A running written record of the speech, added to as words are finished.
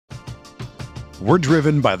We're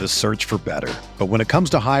driven by the search for better. But when it comes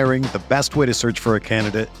to hiring, the best way to search for a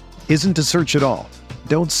candidate isn't to search at all.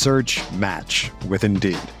 Don't search, match with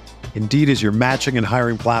Indeed. Indeed is your matching and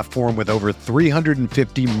hiring platform with over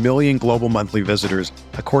 350 million global monthly visitors,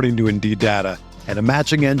 according to Indeed data, and a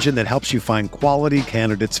matching engine that helps you find quality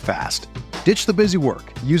candidates fast. Ditch the busy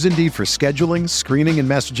work. Use Indeed for scheduling, screening, and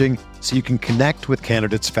messaging so you can connect with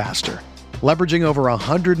candidates faster. Leveraging over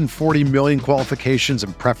 140 million qualifications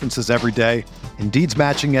and preferences every day, Indeed's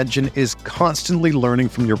matching engine is constantly learning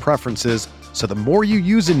from your preferences, so the more you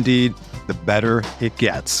use Indeed, the better it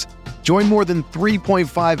gets. Join more than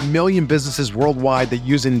 3.5 million businesses worldwide that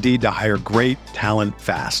use Indeed to hire great talent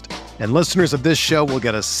fast. And listeners of this show will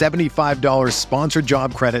get a $75 sponsored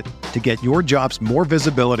job credit to get your jobs more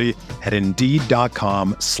visibility at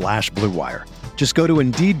Indeed.com/Blue Wire. Just go to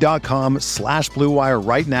Indeed.com/Blue Wire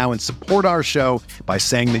right now and support our show by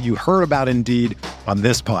saying that you heard about Indeed on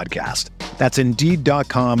this podcast. That's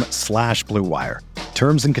Indeed.com/Blue Wire.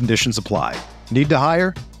 Terms and conditions apply. Need to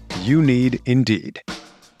hire? You need Indeed.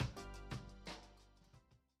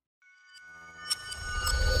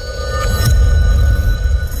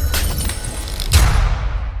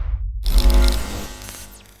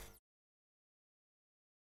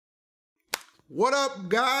 What up,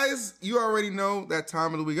 guys? You already know that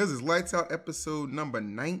time of the week. This is Lights Out episode number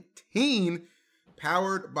 19,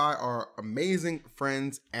 powered by our amazing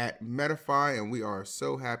friends at Medify, and we are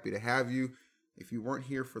so happy to have you. If you weren't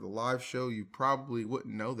here for the live show, you probably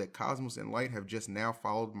wouldn't know that Cosmos and Light have just now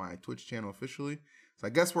followed my Twitch channel officially. So I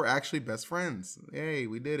guess we're actually best friends. Hey,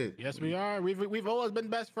 we did it. Yes, we are. We've always been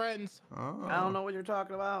best friends. Oh. I don't know what you're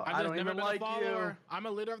talking about. I don't even like you. I'm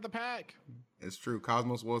a leader of the pack. It's true.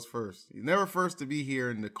 Cosmos was first. He's never first to be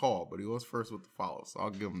here in the call, but he was first with the follow. So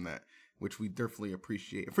I'll give him that, which we definitely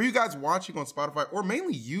appreciate. And for you guys watching on Spotify or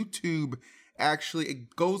mainly YouTube, actually,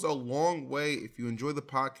 it goes a long way. If you enjoy the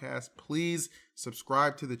podcast, please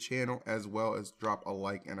subscribe to the channel as well as drop a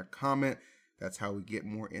like and a comment. That's how we get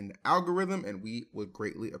more in the algorithm, and we would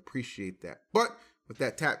greatly appreciate that. But with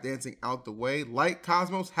that tap dancing out the way, Light,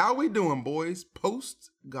 Cosmos, how we doing, boys?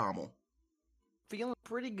 Post GOML. Feeling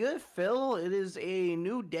pretty good, Phil. It is a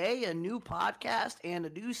new day, a new podcast, and a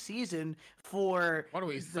new season for what are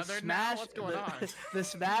we, the Southern Smash. Now? What's going on? The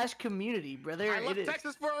Smash community, brother. I love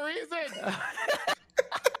Texas for a reason.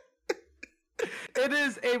 It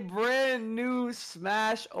is a brand new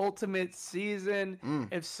Smash Ultimate season.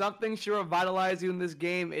 If something should revitalize you in this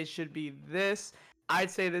game, it should be this.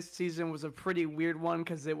 I'd say this season was a pretty weird one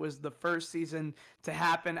because it was the first season to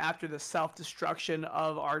happen after the self-destruction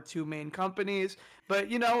of our two main companies. But,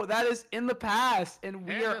 you know, that is in the past, and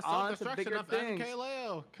we are on to bigger things.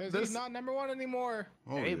 MKLeo, because he's not number one anymore.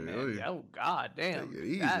 Hey, man. Oh, God damn. Take it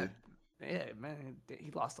easy. Yeah, man.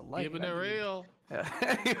 He lost a life. Keeping it real.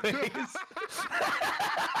 Anyways.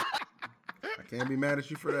 I can't be mad at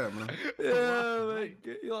you for that, man. Yeah,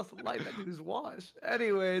 he lost a life. That dude's washed.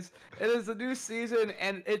 Anyways, it is a new season,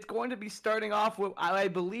 and it's going to be starting off with, I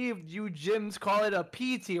believe you gyms call it a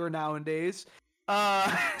P tier nowadays.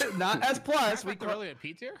 Not S plus. We call it a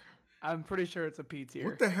P tier? I'm pretty sure it's a P tier.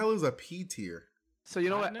 What the hell is a P tier? So you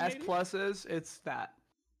know what Platinum, S maybe? plus is? It's that.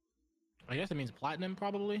 I guess it means platinum,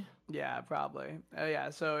 probably. Yeah, probably.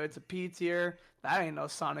 Yeah, so it's a P tier. That ain't no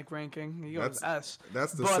Sonic ranking. He goes S.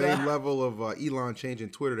 That's the But, same level of Elon changing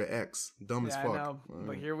Twitter to X. Dumb as Yeah, fuck. I know,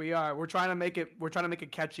 but here we are. We're trying to make it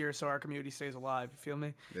catchier so our community stays alive. You feel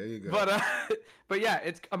me? There you go. But yeah,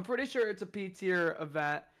 I'm pretty sure it's a P tier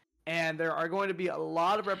event, and there are going to be a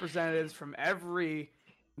lot of representatives from every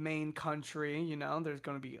main country. You know, there's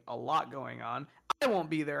going to be a lot going on. I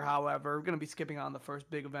won't be there, however. We're going to be skipping on the first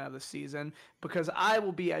big event of the season because I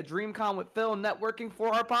will be at DreamCon with Phil networking for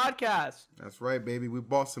our podcast. That's right, baby. We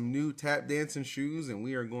bought some new tap dancing shoes, and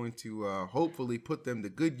we are going to hopefully put them to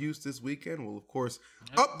good use this weekend. We'll, of course,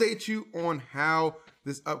 update you on how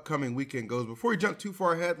this upcoming weekend goes. Before we jump too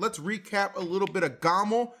far ahead, let's recap a little bit of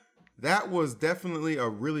GOML. That was definitely a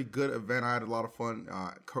really good event. I had a lot of fun.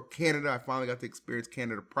 Canada, I finally got to experience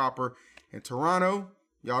Canada proper. In Toronto,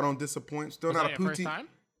 y'all don't disappoint. Still not a poutine. First time?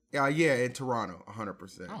 Yeah, in Toronto,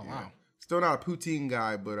 100%. Oh, yeah. wow. Still not a poutine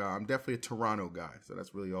guy, but I'm definitely a Toronto guy. So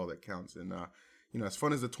that's really all that counts. And, as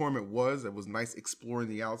fun as the tournament was, it was nice exploring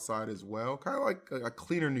the outside as well. Kind of like a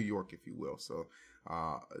cleaner New York, if you will. So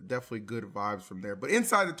definitely good vibes from there. But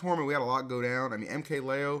inside the tournament, we had a lot go down. I mean,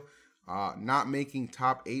 MKLeo not making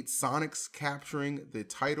top 8, Sonics capturing the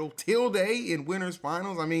title, Tilde in winners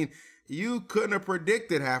finals. I mean, you couldn't have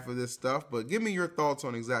predicted half of this stuff, but give me your thoughts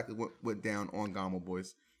on exactly what went down on GOML,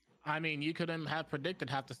 boys. I mean, you couldn't have predicted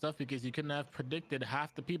half the stuff because you couldn't have predicted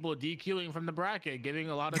half the people DQing from the bracket, giving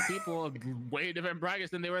a lot of people way different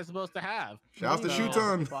brackets than they were supposed to have. Shouts to So-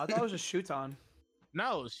 Shuton. I thought it was just Shuton.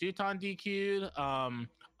 No, Shuton DQ'd,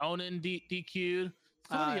 Onan DQ'd,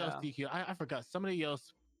 somebody else Yeah. DQ'd. I forgot. Somebody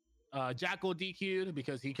else, Jackal DQ'd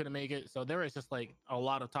because he couldn't make it. So there was just like a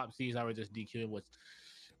lot of top seeds that were just DQ'd, which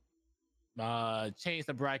changed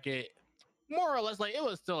the bracket more or less. Like it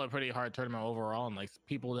was still a pretty hard tournament overall, and like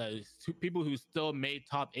people who still made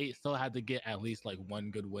top 8 still had to get at least like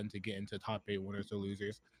one good win to get into top 8 winners or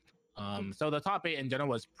losers. So the top 8 in general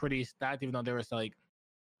was pretty stacked, even though there was like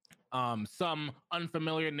some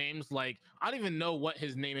unfamiliar names. Like I don't even know what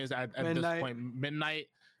his name is at this point. Midnight.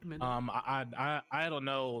 I don't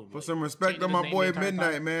know. Put like, some respect changing on his my name boy the entire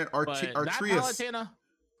Midnight, time. man. But Artrius.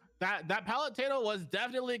 that Palatino was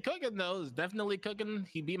definitely cooking though. Was definitely cooking.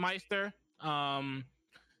 He beat Meister.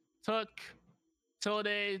 Took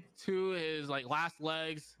Tilde to his like last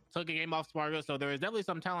legs. Took a game off Spargo. So there was definitely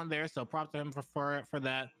some talent there. So props to him for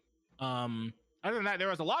that. Other than that, there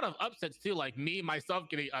was a lot of upsets too, like me myself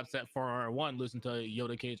getting upset for one losing to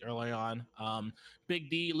Yoda Cage early on. Big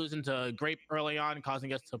D losing to Grape early on,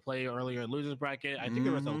 causing us to play earlier in losers bracket. I think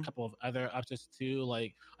there was a couple of other upsets too,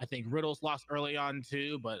 like I think Riddles lost early on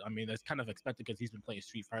too, but I mean that's kind of expected because he's been playing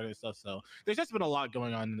Street Fighter and stuff. So there's just been a lot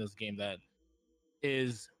going on in this game that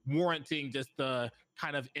is warranting just the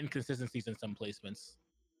kind of inconsistencies in some placements.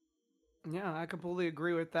 Yeah, I completely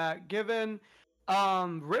agree with that. Given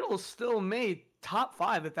Riddle still made top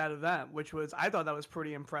 5 at that event, which was I thought that was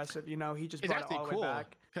pretty impressive. You know, he just It's brought it actually all the way cool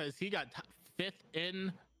back. because he got 5th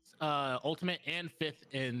in Ultimate and 5th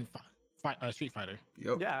in Street Fighter.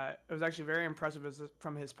 Yep. Yeah, it was actually very impressive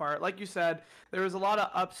from his part. Like you said, there was a lot of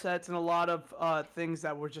upsets and a lot of things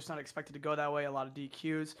that were just not expected to go that way. A lot of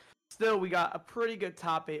DQs. Still, we got a pretty good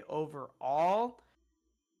top 8 overall.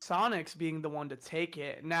 Sonic's being the one to take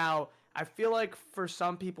it. Now, I feel like for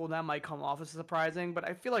some people that might come off as surprising, but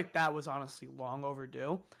I feel like that was honestly long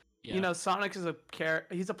overdue. Yeah. You know, Sonic is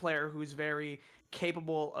he's a player who's very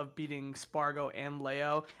capable of beating Spargo and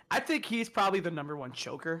Leo. I think he's probably the #1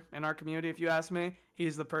 choker in our community, if you ask me.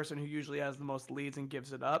 He's the person who usually has the most leads and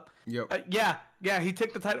gives it up. Yep. Yeah, he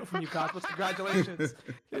took the title from you, Cosmos. Congratulations.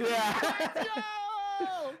 Yeah.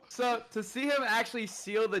 So to see him actually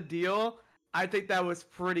seal the deal, I think that was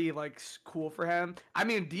pretty like cool for him. I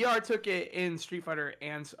mean, DR took it in Street Fighter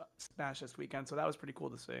and Smash this weekend, so that was pretty cool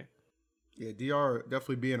to see. Yeah, DR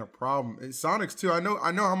definitely being a problem. And Sonics too. I know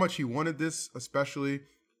how much he wanted this, especially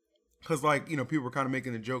because like people were kind of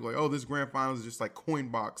making a joke like, oh, this grand finals is just like Coin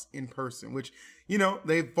Box in person, which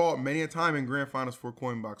they've fought many a time in grand finals for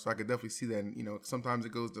Coin Box, so I could definitely see that. And sometimes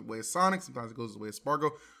it goes the way of Sonic, sometimes it goes the way of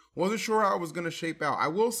Spargo. Wasn't sure how it was going to shape out. I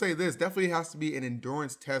will say this, definitely has to be an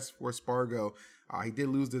endurance test for Spargo. He did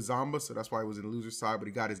lose to Zamba, so that's why he was in the loser side, but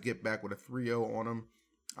he got his get back with a 3-0 on him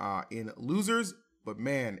in losers. But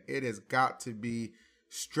man, it has got to be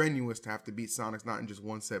strenuous to have to beat Sonics, not in just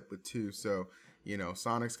one set, but two. So,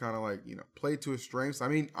 Sonics kind of like, played to his strengths. I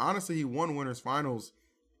mean, honestly, he won winners finals,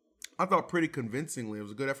 I thought pretty convincingly. It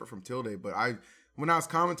was a good effort from Tilde, but when I was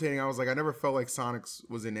commentating, I was like, I never felt like Sonics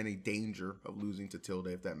was in any danger of losing to Tilde,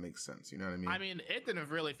 if that makes sense. You know what I mean? I mean, it didn't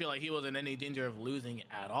really feel like he was in any danger of losing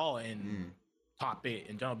at all in top 8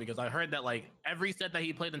 in general, because I heard that like every set that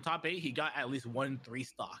he played in top 8, he got at least 1 3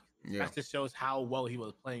 stock. Yeah. That just shows how well he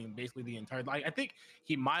was playing basically the entire. Like I think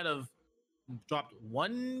he might have dropped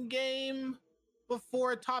 1 game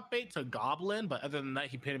before top 8 to Goblin, but other than that,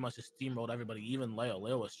 he pretty much just steamrolled everybody. Even Leo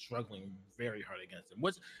was struggling very hard against him,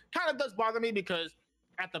 which kind of does bother me because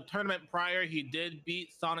at the tournament prior, he did beat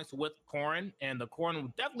Sonics with Corrin, and the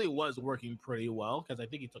Corrin definitely was working pretty well because I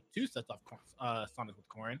think he took 2 sets off Sonics with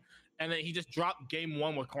Corrin, and then he just dropped game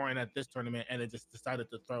 1 with Corrin at this tournament, and it just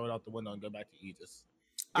decided to throw it out the window and go back to Aegis.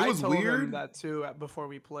 It was I told weird. him that too before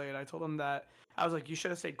we played. I told him that I was like, you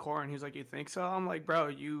should have stayed Corrin. He was like, you think so? I'm like, bro,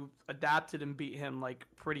 you adapted and beat him like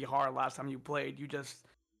pretty hard last time you played. You just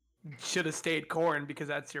should have stayed Corrin because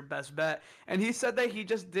that's your best bet. And he said that he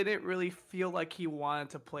just didn't really feel like he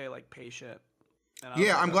wanted to play like patient.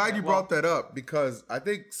 Yeah, I'm glad you brought that up because I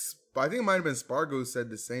think it might have been Spargo who said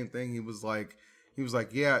the same thing. He was like,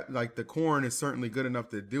 yeah, like the Corrin is certainly good enough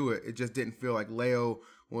to do it. It just didn't feel like Leo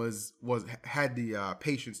had the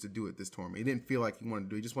patience to do it this tournament. He didn't feel like he wanted to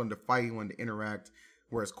do it. He just wanted to fight. He wanted to interact.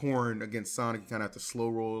 Whereas Corrin against Sonic, he kind of had to slow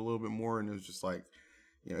roll a little bit more. And it was just like,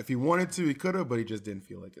 if he wanted to, he could have, but he just didn't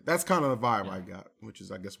feel like it. That's kind of the vibe I got, which is,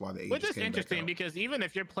 I guess, why the Aegis Which is came interesting back out. because even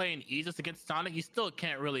if you're playing Aegis against Sonic, you still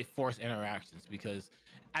can't really force interactions because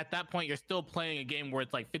at that point, you're still playing a game where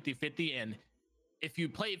it's like 50-50. And if you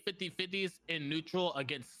play 50-50s in neutral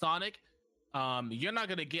against Sonic, you're not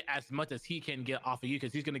gonna get as much as he can get off of you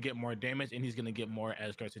because he's gonna get more damage and he's gonna get more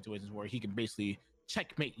edge guard situations where he can basically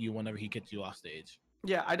checkmate you whenever he gets you off stage.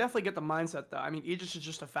 Yeah, I definitely get the mindset though. I mean, Aegis is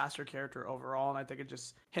just a faster character overall, and I think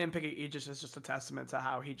him picking Aegis is just a testament to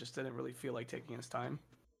how he just didn't really feel like taking his time.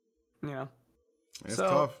 You know, it's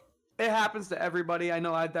tough. It happens to everybody. I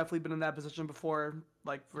know I've definitely been in that position before,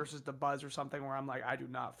 like versus the Buzz or something, where I'm like, I do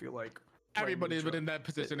not feel like. Everybody's been in that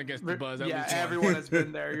position against the Buzz. Yeah, everyone has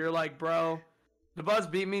been there. You're like, bro, the Buzz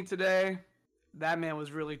beat me today. That man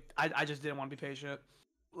was really. I just didn't want to be patient.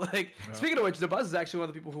 Like, speaking of which, the Buzz is actually one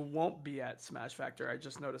of the people who won't be at Smash Factor. I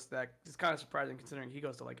just noticed that. It's kind of surprising considering he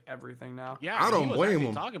goes to like everything now. Yeah, I don't blame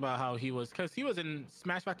him. Talk about how he was, because he was in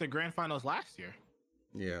Smash Factor Grand Finals last year.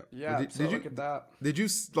 Yeah. Yeah. Did you look at that? Did you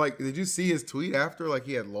see his tweet after like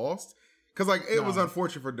he had lost? Because like it was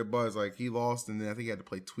unfortunate for the Buzz. Like he lost, and then I think he had to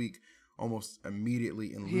play Tweak almost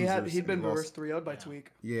immediately in losers. He'd been reverse 3-0'd by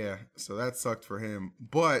Tweak. Yeah, so that sucked for him.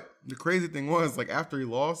 But the crazy thing was, like after he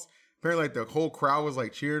lost, apparently like the whole crowd was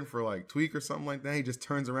like cheering for like Tweak or something like that. He just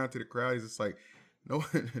turns around to the crowd. He's just like, no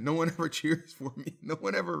one ever cheers for me. No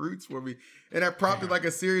one ever roots for me. And that prompted like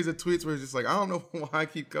a series of tweets where it's just like, I don't know why I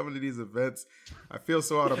keep coming to these events. I feel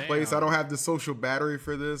so out of place. I don't have the social battery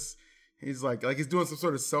for this. He's like he's doing some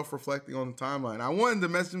sort of self-reflecting on the timeline. I wanted to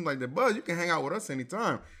message him like, the Buzz, you can hang out with us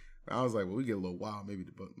anytime. I was like, well, we get a little wild. Maybe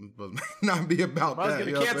the Buzz might not be about that.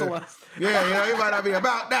 Gonna cancel us. Yeah, he might not be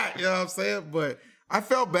about that. You know what I'm saying? But I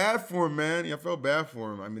felt bad for him, man. I felt bad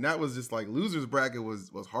for him. I mean, that was just like losers bracket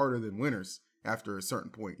was harder than winners after a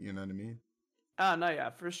certain point. You know what I mean? No,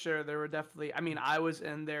 yeah, for sure. There were definitely. I mean, I was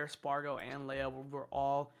in there. Spargo and Leia were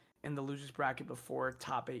all in the losers bracket before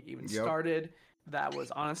top 8 even started. That was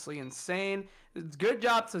honestly insane. Good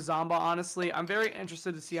job to Zamba, honestly. I'm very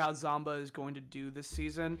interested to see how Zamba is going to do this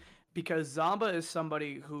season because Zamba is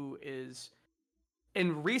somebody who is,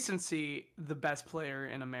 in recency, the best player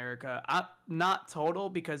in America. Not total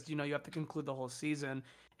because, you have to conclude the whole season.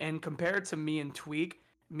 And compared to me and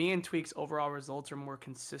Tweak's overall results are more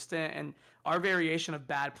consistent. And our variation of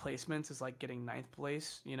bad placements is like getting 9th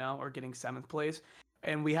place, or getting 7th place.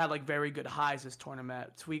 And we had like very good highs this tournament.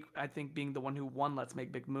 Tweak, I think, being the one who won Let's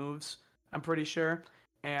Make Big Moves, I'm pretty sure.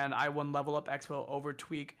 And I won Level Up Expo over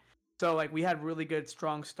Tweak. So like we had really good,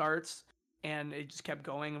 strong starts, and it just kept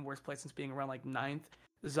going. And worst placements being around like 9th.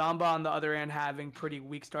 Zamba, on the other hand, having pretty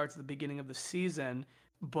weak starts at the beginning of the season,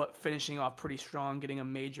 but finishing off pretty strong, getting a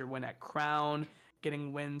major win at Crown,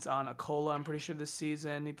 getting wins on Akola, I'm pretty sure, this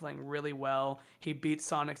season. He's playing really well. He beat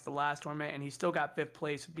Sonics the last tournament, and he still got 5th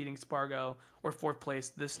place, beating Spargo, or 4th place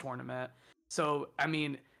this tournament. So, I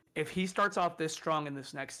mean, if he starts off this strong in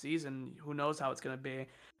this next season, who knows how it's going to be.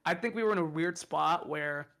 I think we were in a weird spot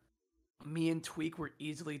where me and Tweak were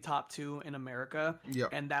easily top 2 in America. Yeah.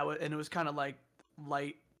 And it was kind of like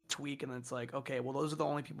light Tweak, and it's like, okay, well, those are the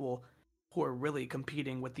only people who are really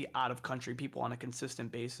competing with the out-of-country people on a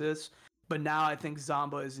consistent basis. But now I think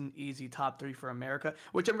Zamba is an easy top 3 for America,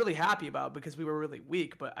 which I'm really happy about because we were really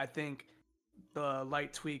weak. But I think the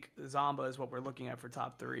light Tweak Zamba is what we're looking at for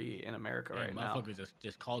top 3 in America right now. Motherfucker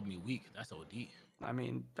just called me weak. That's OD. I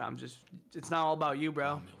mean, it's not all about you,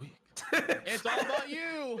 bro. Weak. It's all about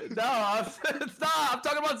you. No, it's not. I'm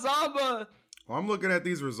talking about Zamba. Well, I'm looking at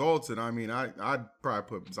these results, and I mean, I'd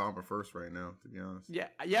probably put Zamba first right now, to be honest.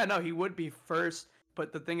 Yeah, no, he would be first.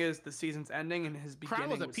 But the thing is, the season's ending, and his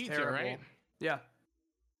beginning was terrible. Right? Yeah.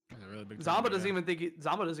 That's a really big Zamba doesn't even think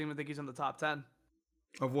he's in the top 10.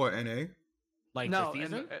 Of what, NA? Like the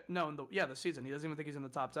season? The season. He doesn't even think he's in the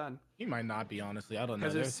top 10. He might not be, honestly. I don't know.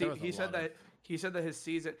 He said that his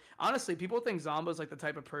season. Honestly, people think Zamba's like the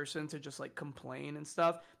type of person to just like complain and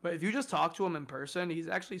stuff. But if you just talk to him in person, he's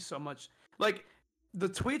actually so much like the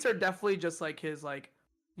tweets are definitely just like his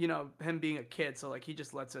him being a kid. So like he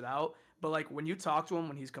just lets it out. But like when you talk to him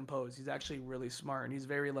when he's composed, he's actually really smart, and he's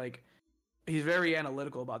very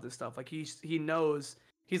analytical about this stuff. Like he knows.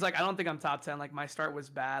 He's like, I don't think I'm top 10. Like my start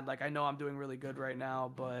was bad. Like I know I'm doing really good right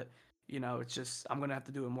now, but it's just I'm gonna have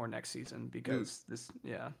to do it more next season because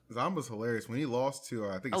Zamba's hilarious. When he lost to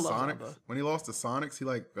I think Sonics. When he lost to Sonics,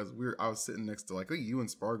 I was sitting next to like you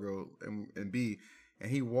and Spargo and B. And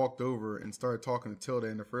he walked over and started talking to Tilda,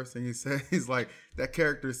 and the first thing he said, he's like, that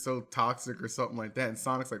character is so toxic or something like that. And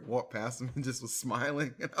Sonic's like walked past him and just was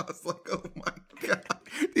smiling. And I was like, oh my God,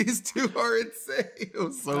 these two are insane. It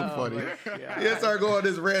was so funny. He started going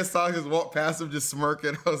this red Sonic just walked past him just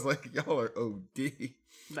smirking. I was like, y'all are OD.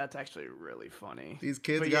 That's actually really funny. These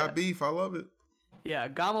kids got beef. I love it. Yeah,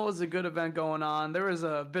 GOML was a good event going on. There was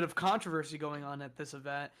a bit of controversy going on at this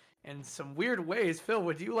event. in some weird ways. Phil,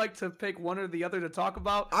 would you like to pick one or the other to talk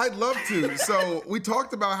about? I'd love to. So we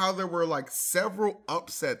talked about how there were like several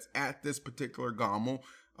upsets at this particular GOML.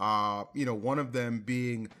 One of them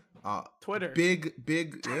being Twitter. Big.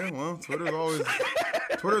 Yeah, well,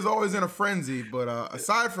 Twitter's always in a frenzy. But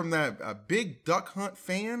aside from that, a Big Duck Hunt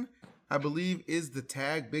fan, I believe, is the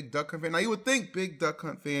tag. Big Duck Hunt fan. Now you would think Big Duck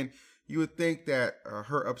Hunt fan. You would think that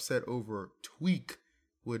her upset over Tweak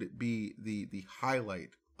would be the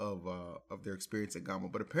highlight of their experience at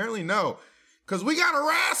GOML, but apparently no, because we got a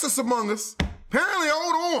racist among us. Apparently,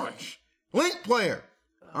 Old Orange, Link player,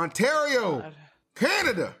 Ontario,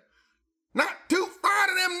 Canada, not too far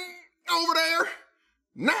to them over there,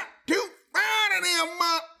 not too far to them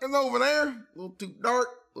is over there. A little too dark,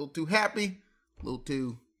 a little too happy, a little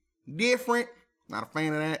too different. Not a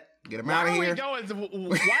fan of that. Get him out of here. Why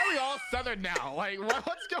are we all Southern now? Like,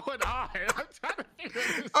 what's going on? I'm trying to figure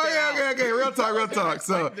this out. Oh, yeah, okay. Real talk.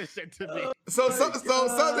 Something,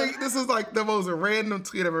 this is like the most random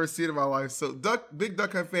tweet I've ever seen in my life. So Big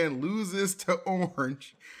Duck Hunt fan loses to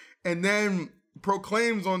Orange and then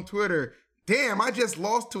proclaims on Twitter, damn, I just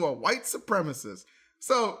lost to a white supremacist.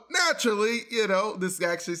 So naturally, this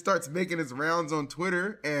actually starts making its rounds on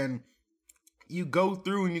Twitter, and you go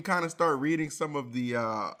through and you kind of start reading some of the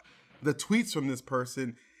tweets from this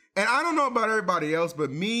person. And I don't know about everybody else, but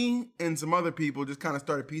me and some other people just kind of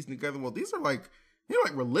started piecing together, well, these are like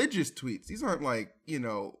religious tweets. These aren't like,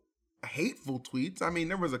 hateful tweets. I mean,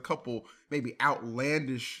 there was a couple maybe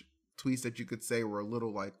outlandish tweets that you could say were a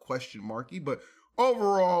little like question marky, but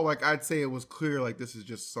overall, like I'd say it was clear like this is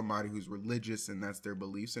just somebody who's religious and that's their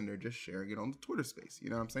beliefs and they're just sharing it on the Twitter space. You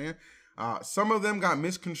know what I'm saying? Some of them got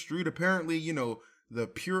misconstrued. Apparently, the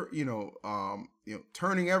pure,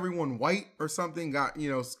 turning everyone white or something got,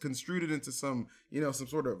 construed it into some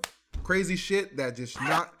sort of crazy shit that just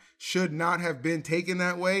should not have been taken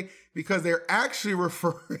that way, because they're actually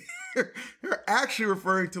referring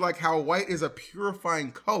to like how white is a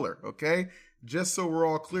purifying color. Okay. Just so we're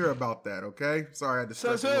all clear about that. Okay. Sorry, I had to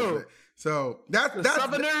stress a little bit. So that's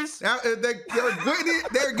Southerners.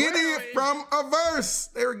 They're getting it from a verse.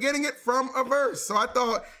 They were getting it from a verse. So I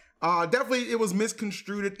thought definitely it was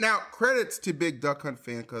misconstrued. Now credits to Big Duck Hunt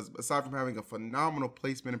fan, because aside from having a phenomenal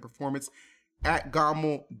placement and performance at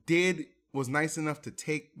GOML, was nice enough to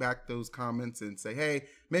take back those comments and say, hey,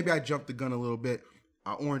 maybe I jumped the gun a little bit.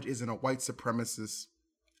 Orange isn't a white supremacist.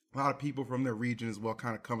 A lot of people from their region as well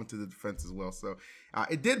kind of coming to the defense as well. So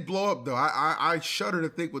it did blow up, though. I shudder to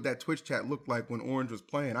think what that Twitch chat looked like when Orange was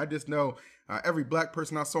playing. I just know every black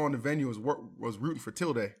person I saw in the venue was rooting for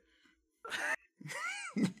Tilde.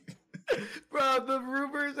 Bro, the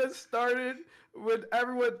rumors that started when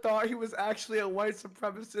everyone thought he was actually a white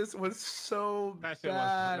supremacist was so bad.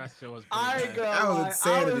 That shit was I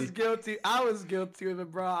was guilty of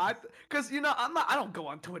it, bro. Because I don't go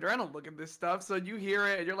on Twitter. I don't look at this stuff. So you hear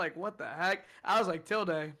it and you're like, what the heck? I was like,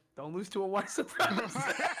 Tilde, don't lose to a white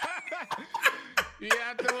supremacist. You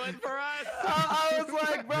have to win for us. I was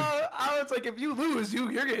like, bro. If you lose, you're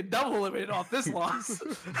getting double eliminated off this loss.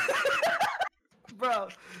 Bro,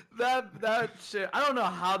 that shit, I don't know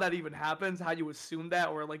how that even happens, how you assume that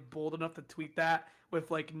or like bold enough to tweet that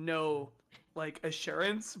with like no like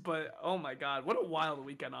assurance, but oh my god, what a wild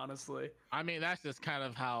weekend, honestly. I mean, that's just kind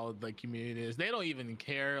of how the community is. They don't even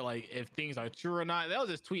care like if things are true or not. They'll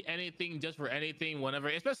just tweet anything just for anything, whenever,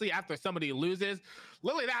 especially after somebody loses.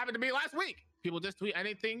 Literally, that happened to me last week. People just tweet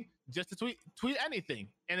anything just to tweet anything.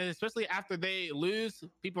 And especially after they lose,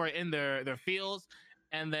 people are in their feels.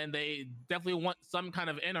 And then they definitely want some kind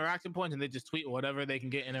of interaction point, and they just tweet whatever they can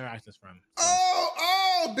get interactions from. So.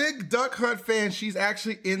 Oh, Big Duck Hunt fan. She's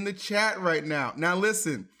actually in the chat right now. Now,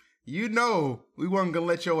 listen, we weren't going to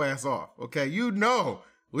let your ass off, okay?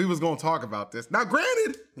 We was going to talk about this. Now,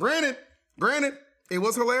 granted, it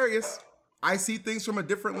was hilarious. I see things from a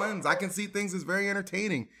different lens. I can see things as very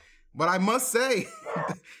entertaining. But I must say,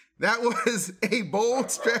 that was a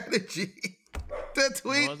bold strategy to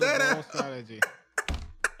tweet that out. Strategy.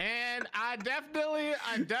 And I definitely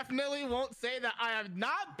won't say that I have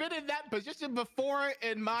not been in that position before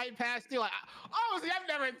in my past year. Like, honestly, I've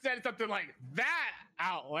never said something like that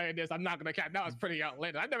outlandish. I'm not gonna cap. That was pretty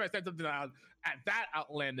outlandish. I've never said something that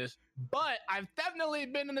outlandish. But I've definitely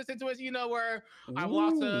been in a situation, where I've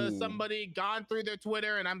lost to somebody, gone through their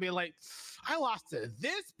Twitter, and I'm being like, I lost to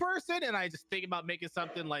this person, and I just think about making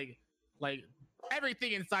something like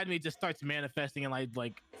everything inside me just starts manifesting, and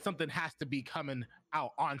like something has to be coming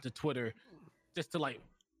out onto Twitter just to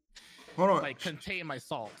hold on, contain my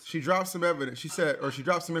salt. She dropped some evidence. She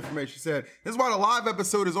dropped some information. She said, this is why the live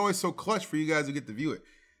episode is always so clutch for you guys who get to view it.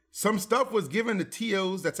 Some stuff was given to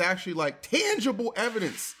TOs that's actually like tangible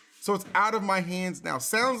evidence So it's out of my hands now.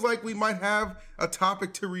 Sounds like we might have a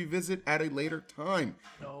topic to revisit at a later time,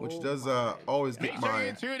 which does always get Make sure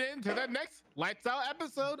you tune in to the next Lights Out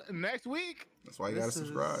episode next week. That's why you gotta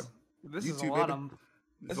subscribe. This YouTube, is a lot of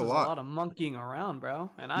this is a lot of monkeying around,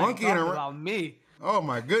 bro. And I'm talking about me. Oh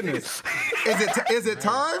my goodness. Is it time? Is it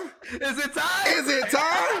time? Is it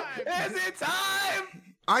time? Is it time?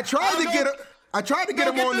 I tried to get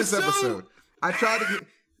him on this episode. I tried to get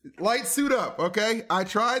light suit up, okay? I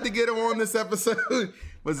tried to get him on this episode,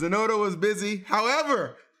 but Zenodo was busy.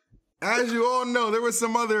 However, as you all know, there was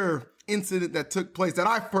some other incident that took place that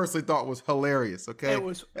I personally thought was hilarious, okay? It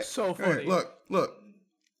was so funny. Hey, look.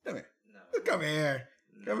 Come here. Come here.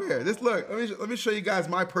 Come here. Just look. Let me show you guys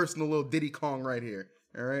my personal little Diddy Kong right here.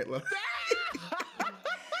 All right. Look.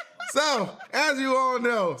 So, as you all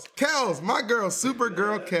know, Kels, my girl,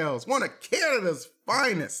 Supergirl Kels, one of Canada's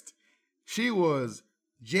finest. She was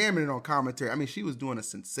jamming it on commentary. I mean, she was doing a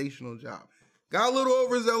sensational job. Got a little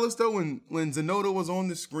overzealous though when Zenodo was on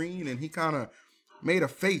the screen, and he kind of made a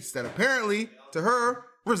face that apparently to her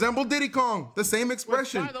resembled Diddy Kong. The same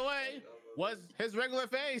expression. Which, by the way, was his regular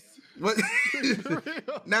face.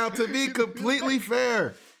 Now, to be completely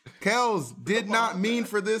fair, Kels did not mean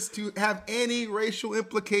for this to have any racial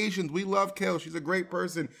implications. We love Kels. She's a great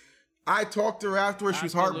person. I talked to her afterwards. She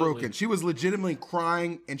was heartbroken. She was legitimately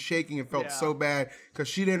crying and shaking and felt so bad because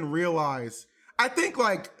she didn't realize. I think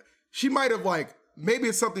like she might have like, maybe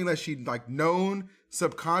it's something that she'd like known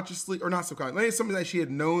subconsciously, or not subconsciously, maybe it's something that she had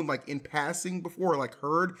known like in passing before, or like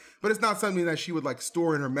heard, but it's not something that she would like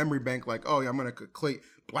store in her memory bank like, oh yeah, I'm gonna equate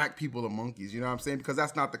black people to monkeys, you know what I'm saying? Because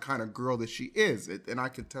that's not the kind of girl that she is. And I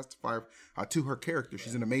can testify to her character.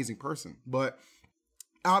 She's an amazing person. But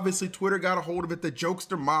obviously Twitter got a hold of it. The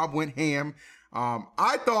jokester mob went ham.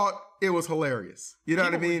 I thought it was hilarious. You know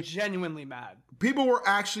what I mean? Were genuinely mad. People were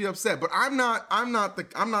actually upset, but I'm not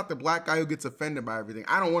the black guy who gets offended by everything.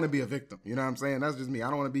 I don't want to be a victim. You know what I'm saying? That's just me. I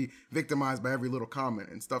don't want to be victimized by every little comment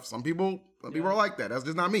and stuff. Some people are like that. That's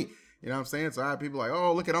just not me. You know what I'm saying? So I have people like,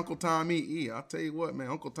 oh, look at Uncle Tom E. I'll tell you what, man,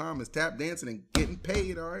 Uncle Tom is tap dancing and getting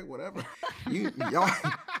paid. All right, whatever.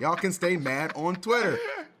 Y'all can stay mad on Twitter.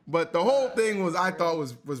 But the whole thing was, I thought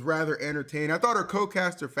was rather entertaining. I thought her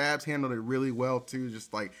co-caster Fabs handled it really well too.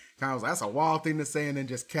 Just like kind of, that's a wild thing to say, and then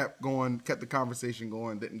just kept the conversation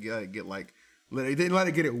going. Didn't let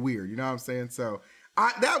it get it weird. You know what I'm saying? So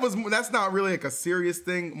that's not really like a serious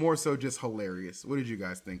thing. More so just hilarious. What did you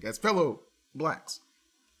guys think as fellow blacks?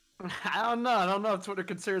 I don't know if Twitter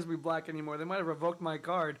considers me black anymore. They might have revoked my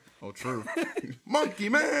card. Oh, true. Monkey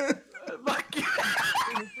man. Monkey.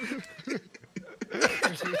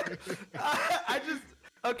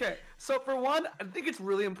 Okay, so for one, I think it's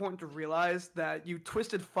really important to realize that you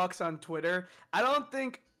twisted fucks on Twitter. I don't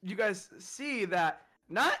think you guys see that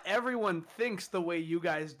not everyone thinks the way you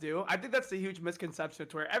guys do. I think that's the huge misconception of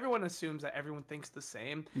Twitter. Everyone assumes that everyone thinks the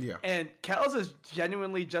same. Yeah. And Kels is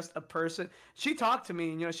genuinely just a person. She talked to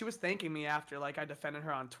me, and she was thanking me after like I defended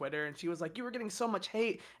her on Twitter, and she was like, "You were getting so much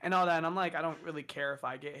hate and all that." And I'm like, I don't really care if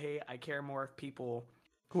I get hate. I care more if people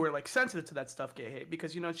who are like sensitive to that stuff get hate,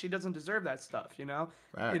 because she doesn't deserve that stuff.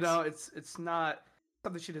 Facts. It's not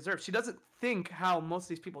something she deserves. She doesn't think how most of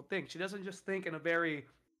these people think. She doesn't just think in a very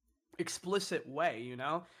explicit way.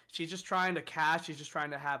 She's just trying to cash. She's just trying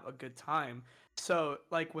to have a good time. So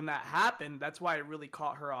like when that happened, that's why it really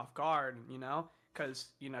caught her off guard. Because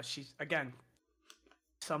she's, again,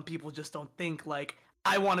 some people just don't think like,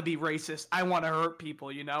 I want to be racist, I want to hurt people,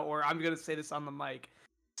 or I'm gonna say this on the mic.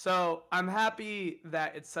 So I'm happy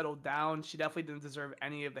that it settled down. She definitely didn't deserve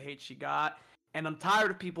any of the hate she got. And I'm tired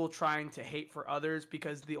of people trying to hate for others,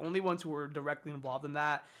 because the only ones who were directly involved in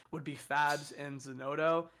that would be Fabs and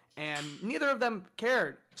Zenodo. And neither of them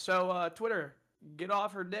cared. So Twitter, get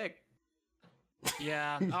off her dick.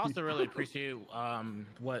 Yeah, I also really appreciate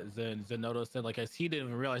what Zenodo said. Like, as he didn't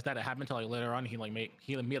even realize that it happened until like later on. He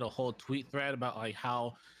made a whole tweet thread about like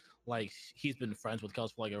how like he's been friends with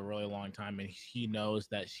Kels for like a really long time, and he knows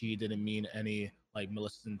that she didn't mean any like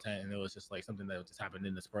malicious intent, and it was just like something that just happened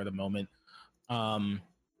in the spur of the moment.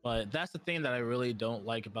 But that's the thing that I really don't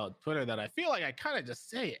like about Twitter, that I feel like I kind of just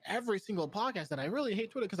say every single podcast, that I really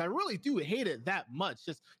hate Twitter, because I really do hate it that much.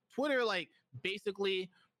 Just Twitter, like, basically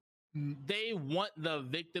they want the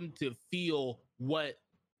victim to feel what,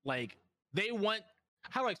 like, they want,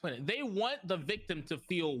 how do I explain it? They want the victim to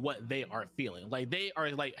feel what they are feeling. Like, they are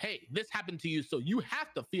like, hey, this happened to you, so you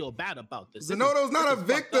have to feel bad about this. Zenodo's not a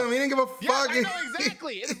victim. He didn't give a fuck. Yeah, I know,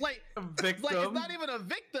 exactly. It's like, victim. It's not even a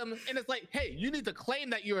victim. And it's like, hey, you need to claim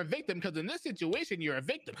that you're a victim, because in this situation, you're a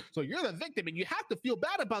victim. So you're the victim, and you have to feel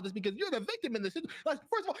bad about this because you're the victim in this situation. Like,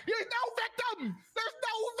 first of all, there's no victim. There's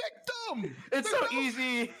no victim. It's so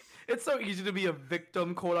easy It's so easy to be a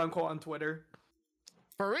victim, quote unquote, on Twitter.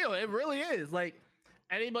 For real, it really is. Like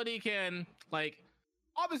anybody can like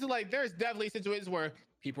obviously like there's definitely situations where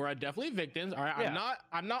people are definitely victims. All right. Yeah.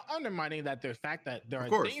 I'm not undermining that the fact that there Of are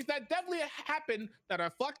course. things that definitely happen that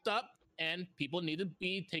are fucked up and people need to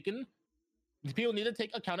take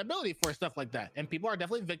accountability for stuff like that. And people are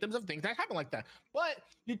definitely victims of things that happen like that. But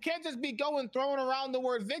you can't just be throwing around the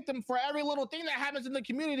word victim for every little thing that happens in the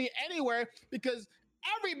community anywhere, because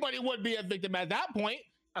everybody would be a victim at that point.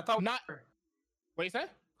 I thought Not what you said?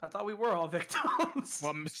 I thought we were all victims.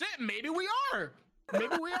 Well, shit, maybe we are.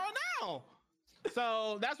 Maybe we are now.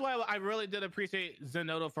 So that's why I really did appreciate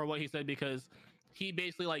Zenotto for what he said, because he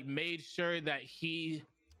basically like made sure that he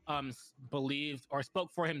believed or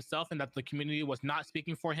spoke for himself and that the community was not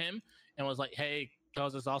speaking for him, and was like, hey,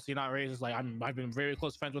 Kels is also not racist. Like I've been very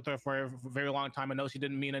close friends with her for a very long time. I know she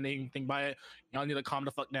didn't mean anything by it. Y'all need to calm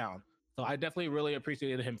the fuck down. So I definitely really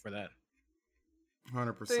appreciated him for that.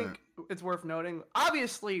 100%. I think it's worth noting,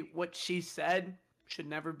 obviously, what she said should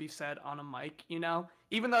never be said on a mic, you know?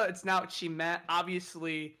 Even though it's not what she meant,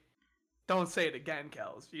 obviously, don't say it again,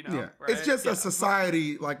 Kels, you know? Yeah, right? it's just a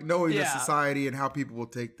society, like knowing the Yeah. society and how people will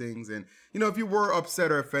take things. And, you know, if you were upset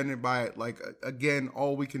or offended by it, like, again,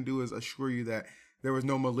 all we can do is assure you that there was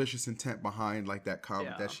no malicious intent behind, like, that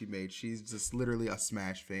comment that she made. She's just literally a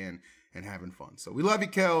Smash fan and having fun. So we love you,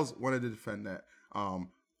 Kels. Wanted to defend that.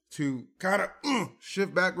 To kind of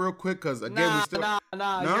shift back real quick, because, again, we still... No?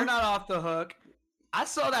 No? You're not off the hook. I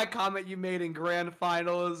saw that comment you made in grand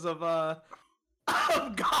finals of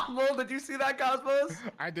GOML. Did you see that, Cosmos?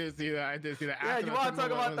 I did see that. Yeah, After you the want to talk tournament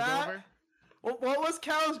about was that? over. What was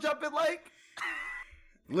Cal's jumping like?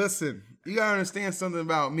 Listen, you gotta understand something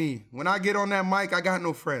about me. When I get on that mic, I got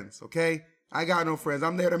no friends, okay? I got no friends.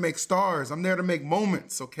 I'm there to make stars. I'm there to make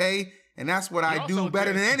moments, okay? And that's what I do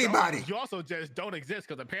better than anybody. You also just don't exist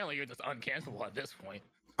because apparently you're just uncancelable at this point.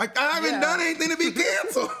 I haven't done anything to be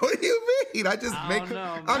canceled. What do you mean? I'm just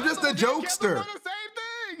a jokester.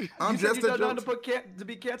 I'm just a jokester. To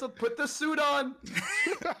be canceled, put the suit on.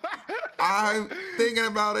 I'm thinking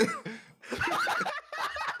about it.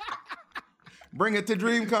 Bring it to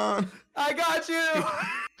DreamCon. I got you.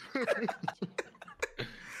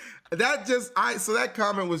 So that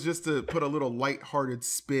comment was just to put a little lighthearted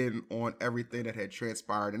spin on everything that had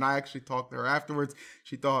transpired. And I actually talked to her afterwards.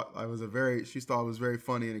 She thought it was very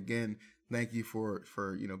funny. And again, thank you for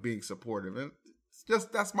being supportive. And it's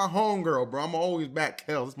just, that's my homegirl, bro. I'm always back,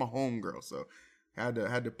 Kel. It's my homegirl. So had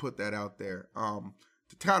to put that out there. To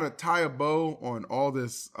kind of tie a bow on all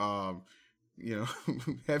this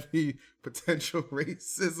heavy potential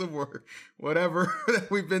racism or whatever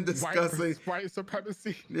that we've been discussing. White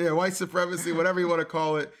supremacy. Yeah, white supremacy, whatever you want to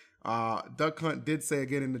call it. Duck Hunt did say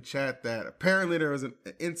again in the chat that apparently there was an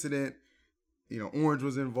incident, Orange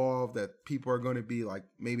was involved, that people are going to be like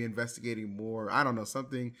maybe investigating more. I don't know,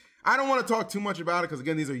 something. I don't want to talk too much about it because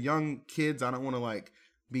again, these are young kids. I don't want to like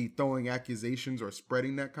be throwing accusations or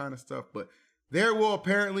spreading that kind of stuff, but there will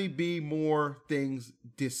apparently be more things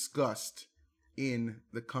discussed in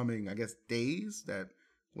the coming, I guess, days. That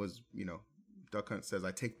was, Duck Hunt says,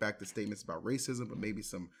 I take back the statements about racism, but maybe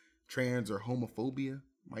some trans or homophobia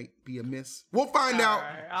might be amiss. We'll find out,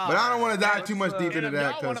 but I don't want to dive too much deep into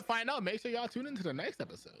that. If y'all want to find out, make sure y'all tune into the next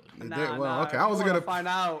episode. Okay. I was gonna find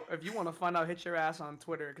out. If you want to find out, hit your ass on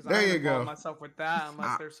Twitter, because there I you don't go. involve myself with that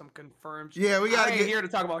unless there's some confirmed. Yeah, we gotta get here to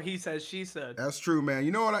talk about he said, she said. That's true, man.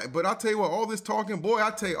 You know what? But I'll tell you what. All this talking, boy.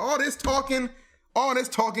 I tell you, all this talking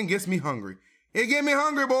gets me hungry. It get me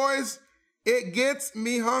hungry, boys. It gets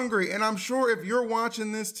me hungry. And I'm sure if you're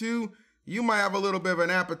watching this too, you might have a little bit of an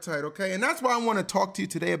appetite, okay? And that's why I want to talk to you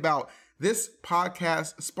today about this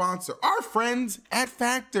podcast sponsor, our friends at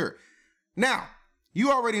Factor. Now, you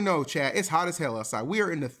already know, Chad, it's hot as hell outside. We are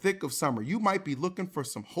in the thick of summer. You might be looking for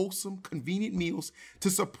some wholesome, convenient meals to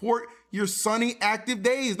support your sunny, active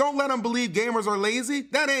days. Don't let them believe gamers are lazy.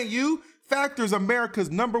 That ain't you. Factor is America's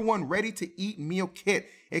 #1 ready-to-eat meal kit.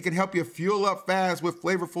 It can help you fuel up fast with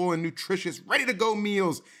flavorful and nutritious, ready-to-go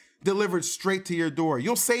meals delivered straight to your door.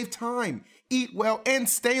 You'll save time, eat well, and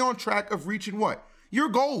stay on track of reaching what? Your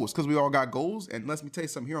goals, because we all got goals. And let me tell you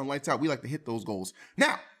something, here on Lights Out, we like to hit those goals.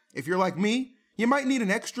 Now, if you're like me, you might need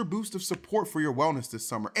an extra boost of support for your wellness this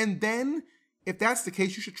summer. And then, if that's the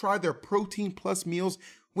case, you should try their Protein Plus meals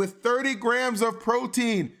with 30 grams of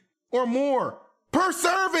protein or more per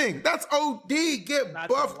serving. That's OD. Get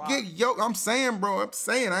buffed, get yoked. I'm saying, bro. I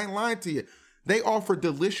ain't lying to you. They offer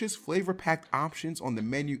delicious, flavor-packed options on the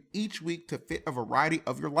menu each week to fit a variety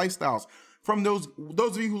of your lifestyles. From those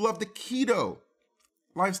of you who love the keto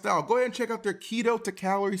lifestyle, go ahead and check out their Keto to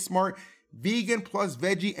Calorie Smart vegan plus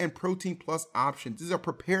veggie and protein plus options. These are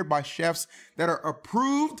prepared by chefs that are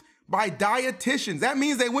approved by dietitians. That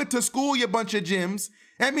means they went to school, you bunch of gyms.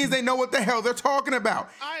 That means they know what the hell they're talking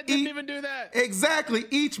about. I didn't even do that. Exactly.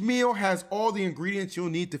 Each meal has all the ingredients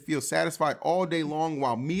you'll need to feel satisfied all day long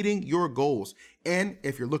while meeting your goals. And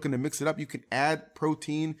if you're looking to mix it up, you can add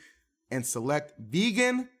protein and select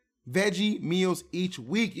vegan, veggie meals each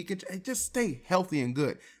week. You can just stay healthy and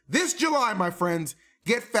good. This July, my friends,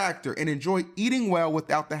 get Factor and enjoy eating well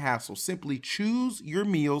without the hassle. Simply choose your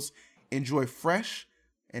meals, enjoy fresh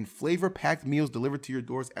and flavor-packed meals delivered to your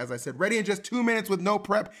doors, as I said, ready in just 2 minutes with no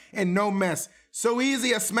prep and no mess. So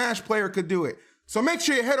easy a Smash player could do it. So make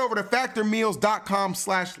sure you head over to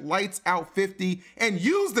factormeals.com/lightsout50 and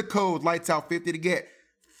use the code lightsout50 to get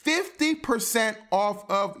 50% off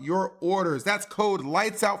of your orders. That's code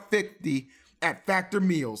lightsout50 at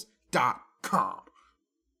factormeals.com.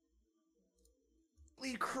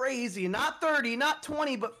 Crazy, not 30, not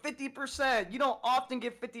 20, but 50%. You don't often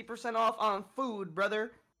get 50% off on food,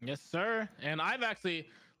 brother. Yes, sir. And I've actually,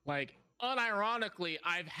 like, unironically,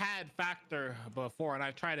 I've had Factor before and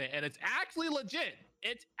I've tried it, and it's actually legit.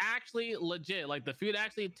 It's actually legit. Like, the food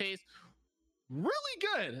actually tastes really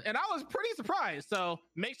good, and I was pretty surprised. So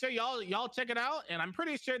make sure y'all check it out, and I'm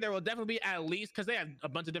pretty sure there will definitely be at least, because they have a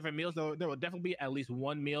bunch of different meals, there will definitely be at least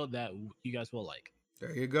one meal that you guys will like.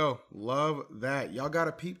 There you go. Love that. Y'all got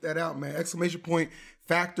to peep that out, man. Exclamation point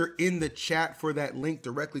Factor in the chat for that link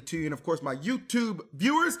directly to you. And of course, my YouTube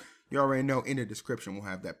viewers, you already know in the description, we'll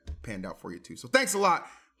have that panned out for you too. So thanks a lot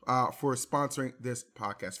for sponsoring this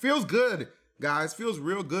podcast. Feels good, guys. Feels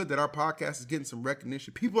real good that our podcast is getting some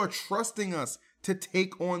recognition. People are trusting us to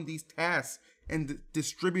take on these tasks and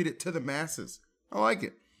distribute it to the masses. I like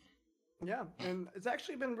it. Yeah, and it's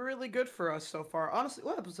actually been really good for us so far. Honestly,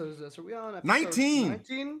 what episode is this? Are we on episode 19?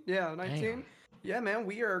 19? Yeah, 19. Damn. Yeah, man,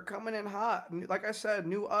 we are coming in hot. Like I said,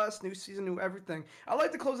 new us, new season, new everything. I'd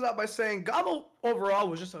like to close it out by saying GOML overall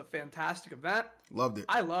was just a fantastic event. Loved it.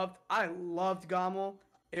 I loved GOML.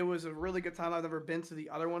 It was a really good time. I've never been to the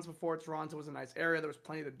other ones before. Toronto was a nice area. There was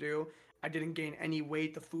plenty to do. I didn't gain any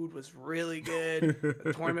weight. The food was really good.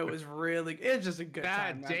 The tournament was really good. It's just a good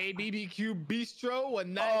time, man. JBBQ Bistro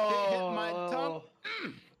when that hit my tongue.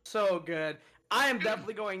 So good. I am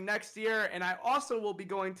definitely going next year, and I also will be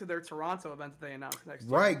going to their Toronto event that they announced next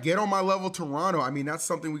year. Right, get on my level, Toronto. I mean, that's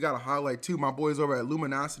something we got to highlight too. My boys over at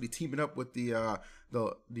Luminosity teaming up with the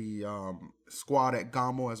squad at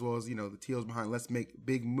GOML, as well as the Teals behind Let's Make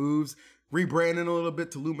Big Moves, rebranding a little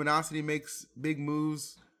bit to Luminosity Makes Big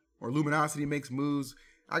Moves or Luminosity Makes Moves.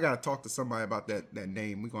 I gotta talk to somebody about that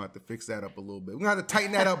name. We're gonna have to fix that up a little bit. We're gonna have to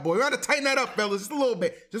tighten that up, boy. We're gonna have to tighten that up, fellas, just a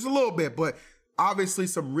little bit. But obviously,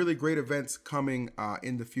 some really great events coming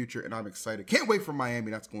in the future, and I'm excited. Can't wait for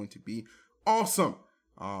Miami. That's going to be awesome.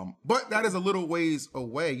 But that is a little ways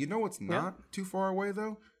away. You know, it's not too far away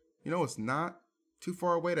though. You know, it's not too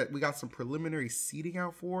far away that we got some preliminary seating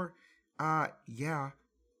out for.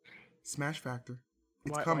 Smash Factor.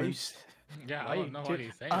 It's coming. Yeah, I don't know what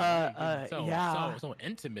he's saying. So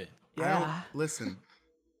intimate. Yeah. Listen.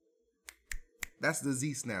 That's the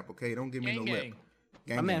Z snap, okay? Don't give me no lip.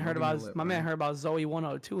 My man heard about Zoe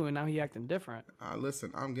 102 and now he acting different.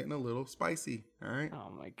 Listen, I'm getting a little spicy, all right?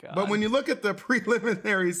 Oh my god. But when you look at the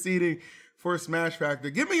preliminary seating for Smash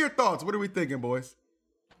Factor, give me your thoughts. What are we thinking, boys?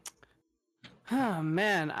 Oh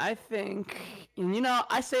man, I think,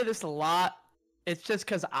 I say this a lot. It's just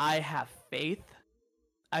because I have faith.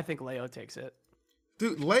 I think Leo takes it.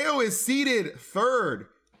 Dude, Leo is seated third.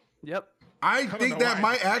 Yep. I think that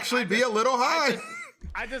might actually be a little high.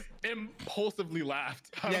 I just impulsively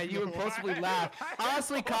laughed. Yeah, you impulsively laughed.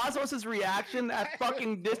 Honestly, Cosmos' reaction, that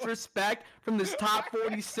fucking disrespect from this top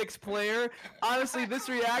 46 player. Honestly, this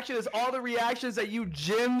reaction is all the reactions that you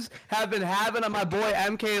gyms have been having on my boy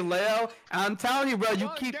MK Leo. And I'm telling you, bro, you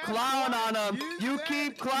keep clowning on him. You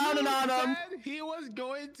keep clowning on him. He was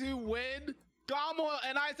going to win GOML,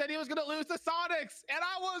 and I said he was going to lose to Sonics, and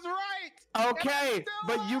I was right. Okay,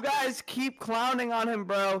 but you guys keep clowning on him,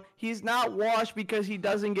 bro. He's not washed because he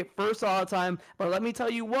doesn't get first all the time. But let me tell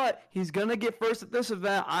you what, he's going to get first at this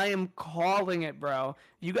event. I am calling it, bro.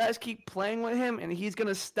 You guys keep playing with him, and he's going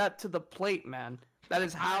to step to the plate, man. That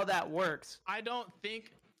is how that works. I don't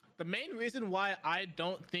think... The main reason why I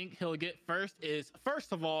don't think he'll get first is,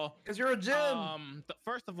 first of all... Because you're a gym.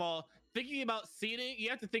 First of all... Thinking about seeding, you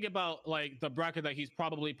have to think about like the bracket that he's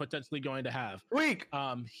probably potentially going to have. Weak.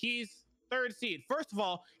 He's third seed. First of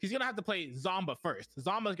all, he's gonna have to play Zomba first.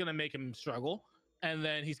 Zomba's gonna make him struggle. And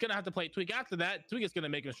then he's gonna have to play Tweak after that. Tweak is gonna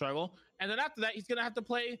make him struggle. And then after that, he's gonna have to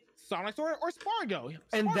play Sonics or Spargo.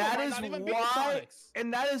 And Spargo that might is not even beat why. Sonics.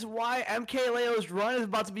 And that is why MKLeo's run is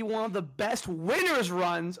about to be one of the best winners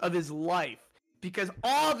runs of his life, because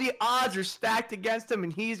all the odds are stacked against him,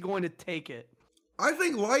 and he's going to take it. I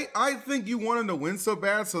think you want him to win so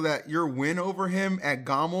bad so that your win over him at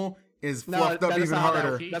GOML is fluffed up even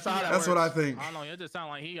harder. That's what I think. I don't know. It just sounds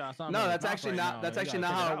like he got something. No, that's actually not. That's actually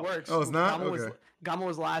not how it works. Oh, it's not. Okay. GOML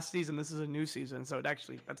was last season. This is a new season, so that's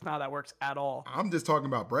not how that works at all. I'm just talking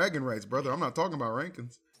about bragging rights, brother. I'm not talking about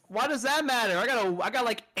rankings. Why does that matter? I got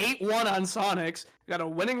like 8-1 on Sonics. I got a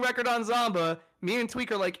winning record on Zomba. Me and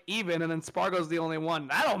Tweak are like even, and then Spargo's the only one.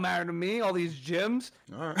 That don't matter to me. All these gyms.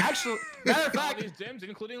 All right. Actually, matter of all fact, these gyms,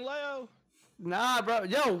 including Leo. nah, bro.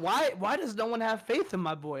 Yo, why does no one have faith in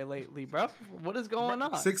my boy lately, bro? What is going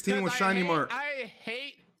on? 16 with shiny mark. I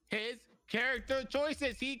hate his character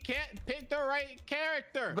choices. He can't pick the right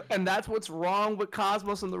character. And that's what's wrong with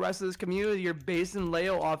Cosmos and the rest of this community. You're basing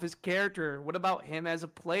Leo off his character. What about him as a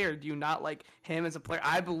player? Do you not like him as a player?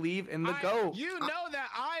 I believe in the GOAT. You know that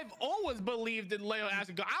I've always believed in Leo as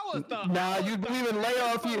a GOAT. You believe in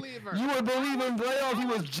Leo if you would believe in Leo if he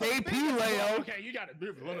was JP Leo. Okay, you got to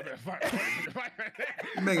move a little bit.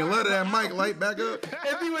 You making let that mic light back up.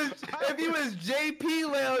 If he was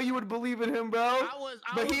JP Leo, you would believe in him, bro.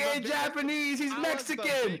 But he ain't Japanese. He's Mexican.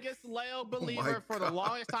 I was the biggest Leo believer for the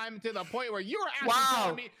longest time, to the point where you were actually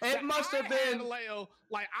telling me it must have been Leo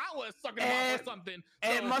like I was sucking him off or something.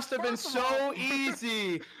 It must have been so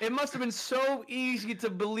easy. It must have been so easy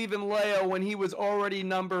to believe in Leo when he was already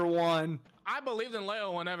number one. I believed in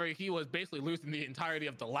Leo whenever he was basically losing the entirety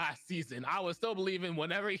of the last season. I was still believing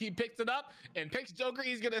whenever he picks it up and picks Joker,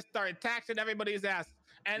 he's gonna start taxing everybody's ass.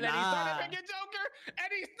 And then he started picking Joker,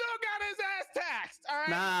 and he still got his ass taxed. All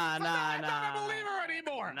right. I'm not a believer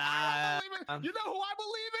anymore. You know who I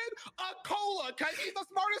believe in? Cola, because he's the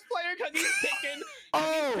smartest player, because he's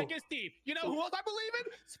picking Steve. You know who else I believe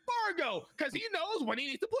in? Spargo, because he knows when he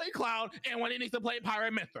needs to play Cloud and when he needs to play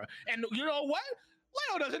Pirate Mithra. And you know what?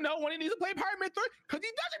 Leo doesn't know when he needs to play Pirate Mithra, because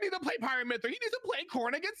he doesn't need to play Pirate Mithra. He needs to play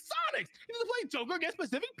Corn against Sonics. He needs to play Joker against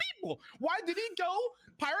specific people. Why did he go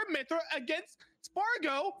Pirate Mithra against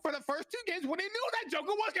Spargo for the first 2 games when he knew that Joker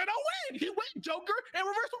was gonna win? He went Joker and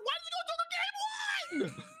reversed. Why did he go Joker game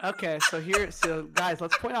 1? Okay, so guys,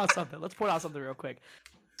 let's point out something. Real quick.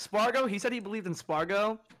 Spargo, he said he believed in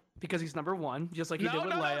Spargo because he's number one, just like he did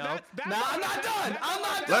with Leo. I'm not done.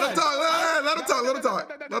 Let him talk.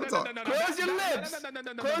 Close your lips. No.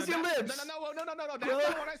 That's not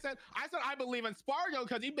what I said. I said I believe in Spargo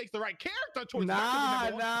because he makes the right character choice. Nah.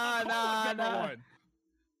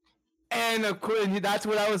 And of course, that's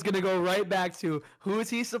what I was gonna go right back to. Who is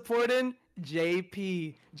he supporting?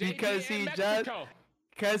 JP, because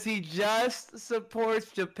he just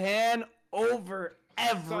supports Japan over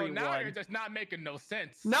everyone. So now you're just not making no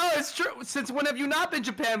sense. No, it's true. Since when have you not been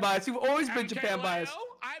Japan biased? You've always been Japan biased.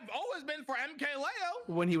 I've always been for MK Leo.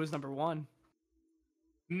 When he was number one.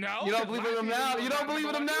 No. You don't believe in him now? You don't believe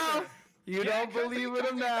in him now? You don't believe in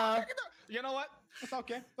him now? You know what? It's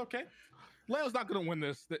okay. Leo's not gonna win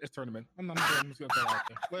this tournament. I'm just gonna say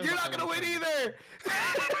that. You're not gonna win either.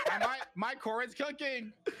 My core is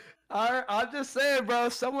cooking. I'm just saying, bro.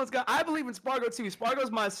 I believe in Spargo too.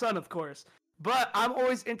 Spargo's my son, of course. But I'm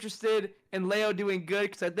always interested in Leo doing good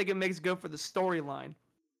because I think it makes good for the storyline.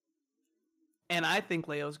 And I think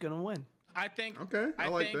Leo's gonna win. I think. Okay, I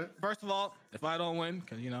like that. First of all, if I don't win,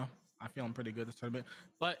 because I'm feeling pretty good this tournament.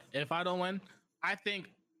 But if I don't win, I think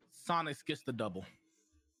Sonics gets the double.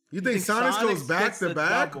 You think Sonics goes back to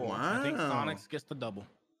back? Wow. I think Sonics gets the double.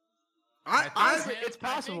 It's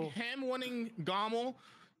possible. I think him winning GOML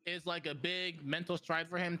is like a big mental stride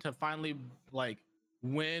for him to finally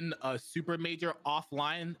win a super major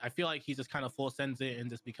offline. I feel like he just kind of full sends it and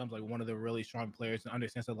just becomes like one of the really strong players and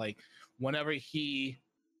understands that whenever he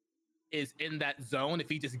is in that zone, if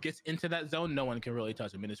he just gets into that zone, no one can really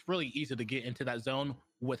touch him. And it's really easy to get into that zone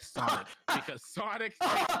with Sonic because Sonic.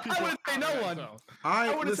 I wouldn't say no one.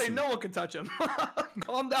 I wouldn't say no one can touch him.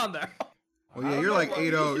 Calm down there. Oh yeah, you're like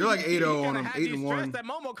 8-0. You're like 8-0 on him. 8-1. At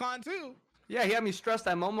MomoCon too. Yeah, he had me stressed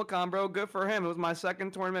at MomoCon, bro. Good for him. It was my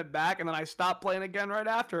second tournament back, and then I stopped playing again right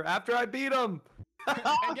after I beat him.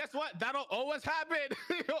 And guess what? That'll always happen.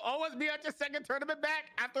 You'll always be at your second tournament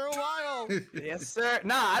back after a while. Yes, sir.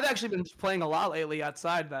 Nah, I've actually been playing a lot lately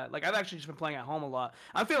outside that. I've actually just been playing at home a lot.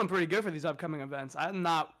 I'm feeling pretty good for these upcoming events. I'm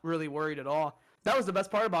not really worried at all. That was the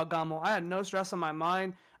best part about GOML. I had no stress on my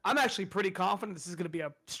mind. I'm actually pretty confident this is going to be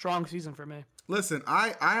a strong season for me. Listen,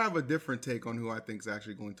 I have a different take on who I think is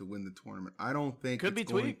actually going to win the tournament. I don't think Could be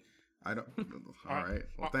Tweak. I don't. All right.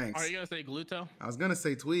 Well, thanks. Are you gonna say Gluto? I was gonna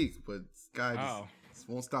say Tweak, but this guy Oh. just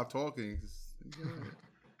won't stop talking.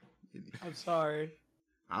 I'm sorry.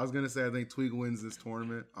 I was gonna say I think Tweak wins this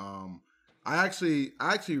tournament. I actually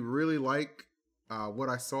really like what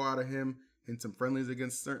I saw out of him in some friendlies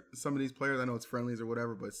against some of these players. I know it's friendlies or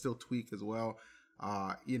whatever, but it's still Tweak as well.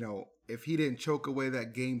 You know, if he didn't choke away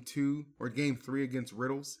that game 2 or game 3 against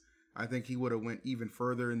Riddles, I think he would have went even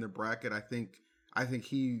further in the bracket. I think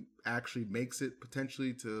he actually makes it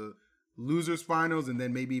potentially to losers finals and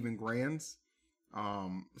then maybe even grands.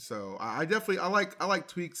 So I like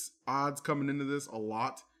Tweak's odds coming into this a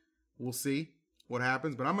lot. We'll see what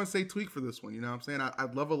happens, but I'm gonna say Tweak for this one. You know what I'm saying?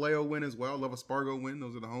 I'd love a Leo win as well. Love a Spargo win.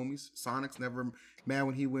 Those are the homies. Sonic's never mad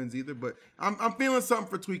when he wins either, but I'm feeling something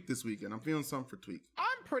for Tweak this weekend. I'm feeling something for Tweak. I'm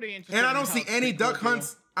pretty interested. And I don't see any duck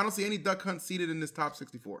hunts. I don't see any duck hunts seated in this top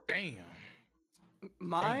 64. Damn.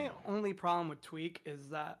 My only problem with Tweak is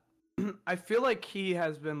that I feel like he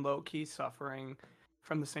has been low-key suffering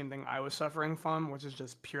from the same thing I was suffering from, which is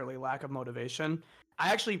just purely lack of motivation.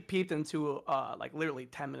 I actually peeped into like literally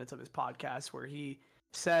 10 minutes of his podcast where he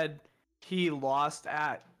said he lost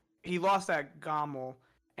at GOML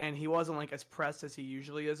and he wasn't like as pressed as he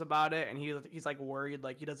usually is about it, and he's like worried,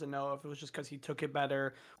 like he doesn't know if it was just because he took it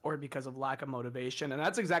better or because of lack of motivation. And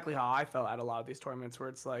that's exactly how I felt at a lot of these tournaments where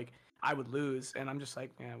it's like I would lose and I'm just like,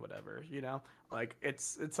 yeah, whatever, you know? Like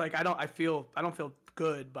it's like I don't feel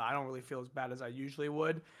good, but I don't really feel as bad as I usually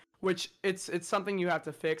would, which it's something you have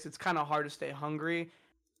to fix. It's kind of hard to stay hungry.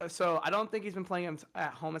 So I don't think he's been playing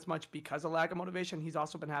at home as much because of lack of motivation. He's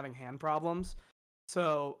also been having hand problems.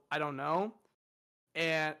 So I don't know.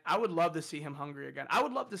 And I would love to see him hungry again. I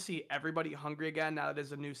would love to see everybody hungry again now that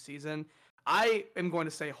it's a new season. I am going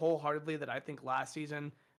to say wholeheartedly that I think last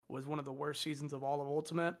season was one of the worst seasons of all of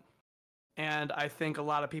Ultimate. And I think a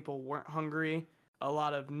lot of people weren't hungry. A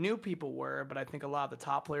lot of new people were, but I think a lot of the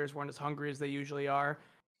top players weren't as hungry as they usually are.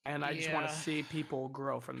 And I just want to see people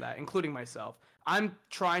grow from that, including myself. I'm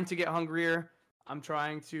trying to get hungrier. I'm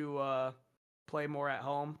trying to play more at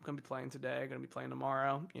home. I'm going to be playing today. I'm going to be playing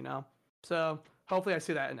tomorrow, you know? So hopefully I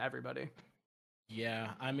see that in everybody.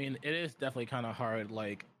 Yeah, I mean, it is definitely kind of hard,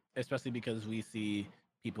 like, especially because we see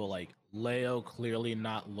people like Leo clearly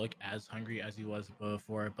not look as hungry as he was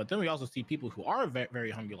before. But then we also see people who are very,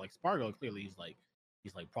 very hungry, like Spargo. Clearly,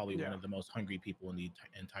 he's probably one of the most hungry people in the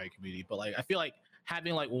entire community. But like, I feel like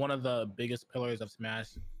having like one of the biggest pillars of Smash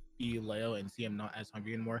be Leo and see him not as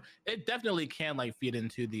hungry anymore, it definitely can like feed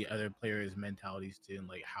into the other players' mentalities too, and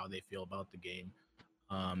like how they feel about the game.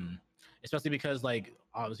 Especially because like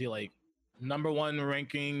obviously like number one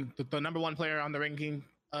ranking, the number one player on the ranking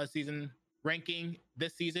ranking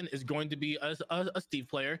this season is going to be a Steve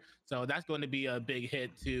player, so that's going to be a big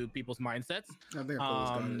hit to people's mindsets. I think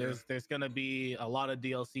there's going to be a lot of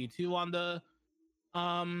DLC too on the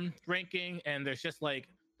ranking, and there's just like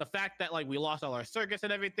the fact that like we lost all our circuits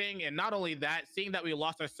and everything, and not only that, seeing that we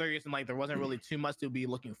lost our circuits and like there wasn't really too much to be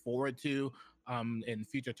looking forward to in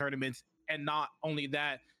future tournaments, and not only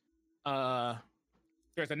that,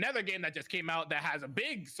 there's another game that just came out that has a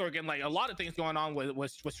big circuit, like a lot of things going on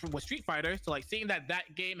with Street Fighter. So like seeing that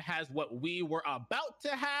game has what we were about to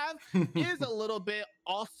have is a little bit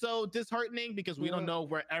also disheartening, because we don't know if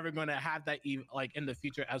we're ever going to have that like in the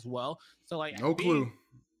future as well. So like no clue.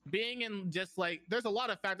 Being in just like, there's a lot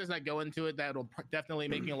of factors that go into it that will definitely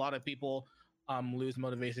making a lot of people lose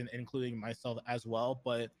motivation, including myself as well.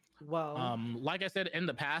 But like I said in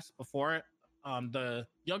the past before, the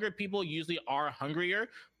younger people usually are hungrier,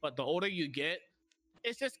 but the older you get,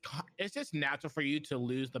 it's just natural for you to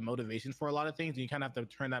lose the motivation for a lot of things. And you kind of have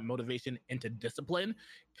to turn that motivation into discipline,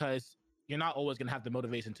 because you're not always gonna have the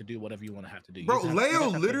motivation to do whatever you want to have to do. Bro, Leo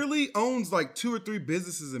literally owns like 2 or 3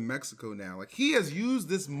 businesses in Mexico now. Like he has used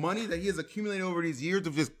this money that he has accumulated over these years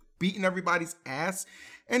of just beating everybody's ass,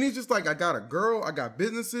 and he's just like, I got a girl, I got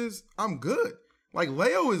businesses, I'm good. Like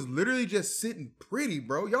Leo is literally just sitting pretty,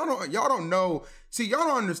 bro. Y'all don't know. See, y'all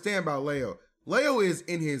don't understand about Leo. Leo is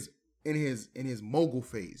in his mogul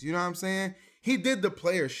phase. You know what I'm saying? He did the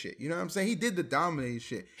player shit. You know what I'm saying? He did the dominating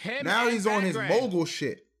shit. Now he's on his mogul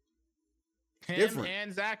shit. Him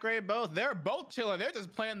and Zachary both. They're both chilling. They're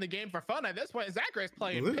just playing the game for fun at this point. Zachary's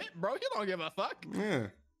playing pit, bro. He don't give a fuck. Yeah.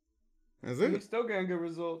 That's it. He's still getting good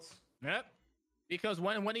results. Yep. Because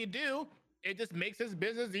when he do, it just makes his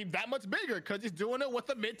business that much bigger, because he's doing it with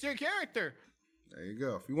a mid-tier character. There you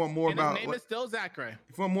go. If you want more about, his name is still Zachary.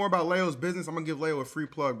 If you want more about Leo's business, I'm gonna give Leo a free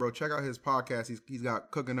plug, bro. Check out his podcast. He's got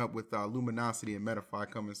Cooking Up with Luminosity and Metafy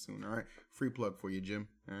coming soon. All right, free plug for you, Jim.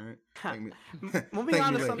 All right. Thank me. Moving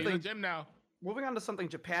on to something. He's a Jim now. Moving on to something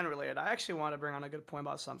Japan related. I actually want to bring on a good point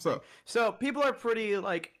about something. So people are pretty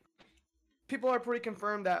like people are pretty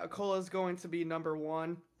confirmed that Akola is going to be number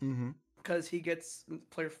one because he gets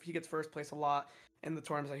first place a lot in the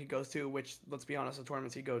tournaments that he goes to. Which, let's be honest, the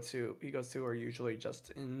tournaments he goes to are usually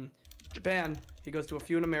just in Japan. He goes to a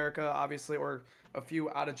few in America, obviously, or a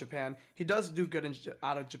few out of Japan. He does do good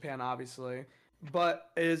out of Japan, obviously,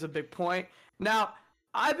 but it is a big point. Now,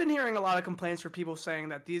 I've been hearing a lot of complaints for people saying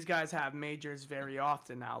that these guys have majors very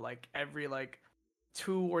often now, like every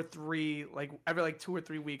 2 or 3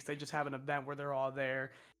 weeks they just have an event where they're all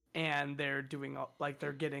there and they're doing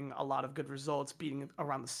they're getting a lot of good results, beating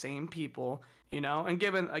around the same people, and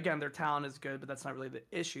given again their talent is good, but that's not really the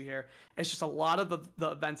issue here. It's just a lot of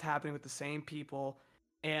the events happening with the same people,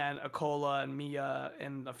 and Akola and Mia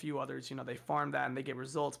and a few others, they farm that and they get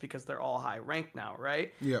results because they're all high ranked now,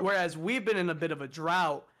 right? Yeah. Whereas we've been in a bit of a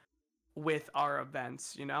drought with our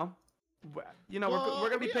events, we're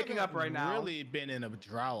gonna be picking up right now. Really been in a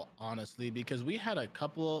drought, honestly, because we had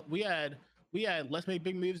Let's Make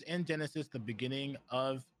Big Moves in Genesis the beginning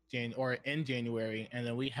of in January, and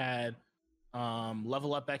then we had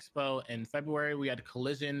Level Up Expo in February. We had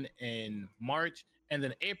Collision in March, and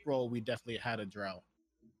then April we definitely had a drought.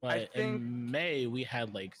 But in May we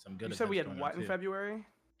had some good. You said we had what in February?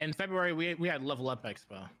 In February we had Level Up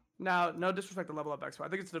Expo. Now, no disrespect to Level Up Expo. I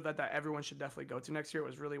think it's an event that everyone should definitely go to next year. It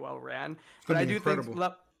was really well ran. But I do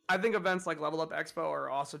think events like Level Up Expo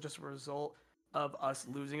are also just a result of us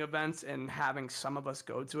losing events and having some of us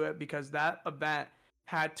go to it, because that event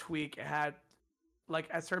had Tweak. It had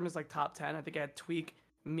as term is top 10. I think it had Tweak,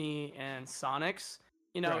 me, and Sonics.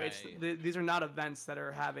 Right. These are not events that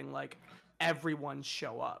are having everyone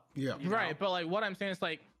show up. Yeah. Right. But what I'm saying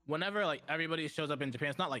is whenever everybody shows up in Japan,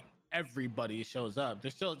 it's not everybody shows up.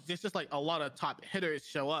 There's just a lot of top hitters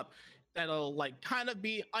show up that'll kind of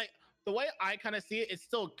be the way I kind of see it, it's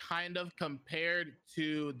still kind of compared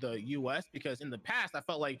to the US, because in the past I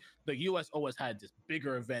felt like the US always had just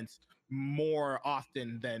bigger events more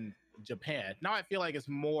often than Japan. Now I feel like it's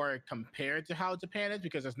more compared to how Japan is,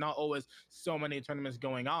 because there's not always so many tournaments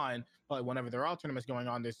going on, but whenever there are tournaments going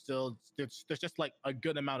on, there's just a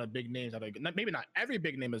good amount of big names that are maybe not every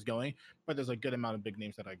big name is going, but there's a good amount of big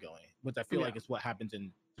names that are going, which I feel like is what happens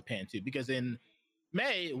in Japan too, because in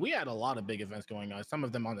May we had a lot of big events going on, some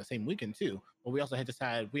of them on the same weekend too, but we also had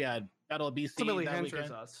Battle of BC really that hinders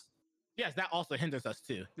weekend. us. Yes, that also hinders us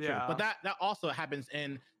too. Yeah. True. But that also happens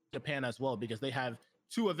in Japan as well, because they have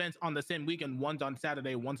 2 events on the same weekend. One's on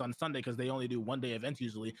Saturday, one's on Sunday, because they only do 1-day events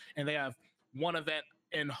usually. And they have one event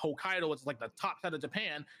in Hokkaido, which is the top side of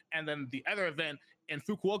Japan, and then the other event in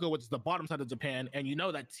Fukuoka, which is the bottom side of Japan. And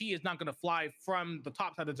that T is not going to fly from the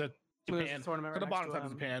top side of Japan to the bottom side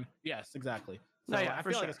of Japan. Yes, exactly. So I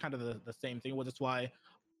feel like it's kind of the same thing, which is why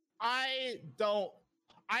I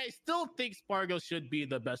still think Spargo should be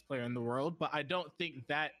the best player in the world, but I don't think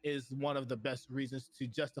that is one of the best reasons to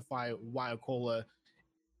justify why Akola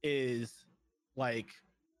is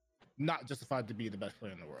not justified to be the best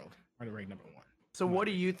player in the world or to rank number 1. So what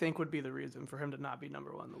do you think would be the reason for him to not be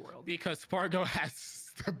number 1 in the world? Because Spargo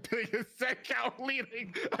has the biggest set count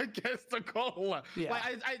leading against Akola. Yeah.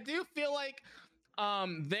 I do feel like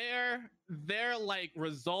their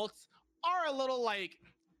results are a little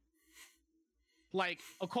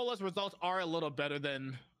Akola's results are a little better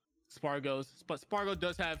than Spargo's, but Spargo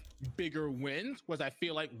does have bigger wins, which I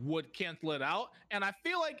feel like would cancel it out. And I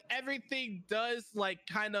feel like everything does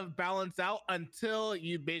kind of balance out until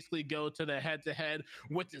you basically go to the head-to-head,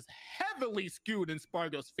 which is heavily skewed in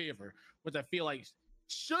Spargo's favor, which I feel like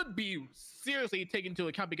should be seriously taken into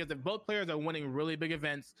account, because if both players are winning really big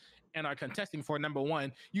events and are contesting for number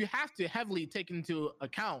 1, you have to heavily take into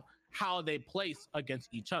account how they place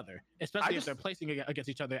against each other, especially if they're placing against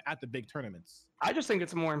each other at the big tournaments. I just think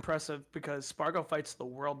it's more impressive because Spargo fights the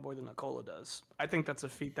world more than Akola does. I think that's a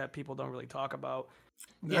feat that people don't really talk about.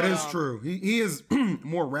 That is true. He is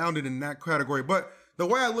more rounded in that category. But the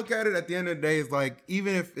way I look at it at the end of the day is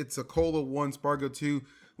even if it's Akola 1, Spargo 2,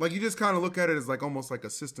 you just kind of look at it as almost like a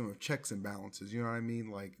system of checks and balances. You know what I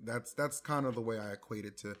mean? That's kind of the way I equate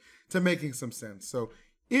it to making some sense. So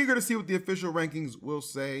eager to see what the official rankings will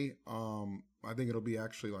say. I think it'll be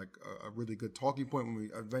actually a really good talking point when we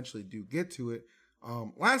eventually do get to it.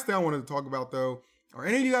 Last thing I wanted to talk about though, are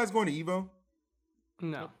any of you guys going to Evo?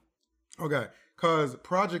 No. Okay, because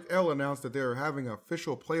Project L announced that they're having an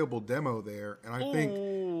official playable demo there, and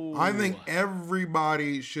I think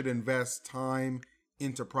everybody should invest time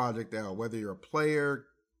into Project L, whether you're a player,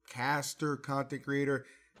 caster, content creator.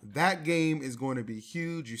 That game is going to be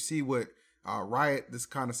huge. You see what Riot, this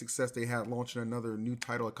kind of success they had launching another new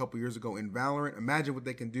title a couple years ago in Valorant. Imagine what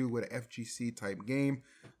they can do with an FGC type game.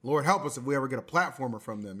 Lord help us if we ever get a platformer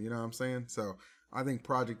from them, you know what I'm saying? So I think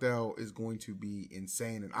Project L is going to be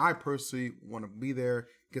insane. And I personally want to be there,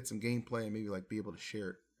 get some gameplay, and maybe like be able to share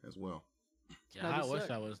it as well. Yeah, I wish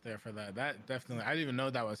I was there for that. That definitely, I didn't even know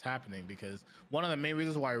that was happening, because one of the main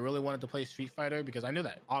reasons why I really wanted to play Street Fighter, because I knew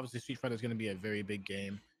that obviously Street Fighter is going to be a very big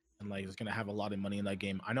game and like it's going to have a lot of money in that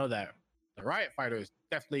game. I know that the Riot Fighter is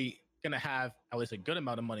definitely going to have at least a good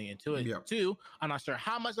amount of money into it too. I'm not sure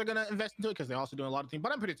how much they're going to invest into it because they're also doing a lot of things,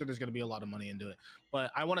 but I'm pretty sure there's going to be a lot of money into it.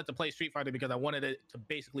 But I wanted to play Street Fighter because I wanted it to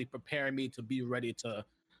basically prepare me to be ready to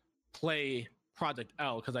play Project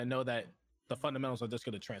L, because I know that the fundamentals are just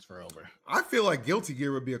going to transfer over. I feel like Guilty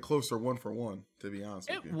Gear would be a closer 1-for-1, to be honest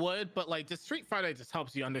with you. It would, but like the Street Fighter just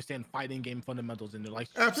helps you understand fighting game fundamentals in there. Like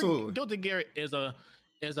absolutely, Guilty Gear is a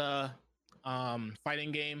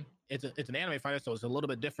fighting game. It's an anime fighter, so it's a little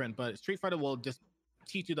bit different. But Street Fighter will just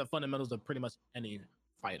teach you the fundamentals of pretty much any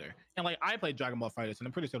fighter. And like I played Dragon Ball FighterZ, and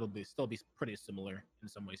I'm pretty sure it'll still be pretty similar in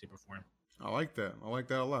some way, shape, or form. I like that. I like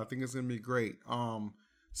that a lot. I think it's gonna be great.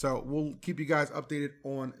 So we'll keep you guys updated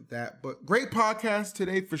on that. But great podcast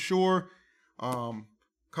today for sure.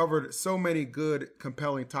 Covered so many good,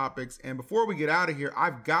 compelling topics. And before we get out of here,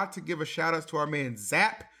 I've got to give a shout out to our man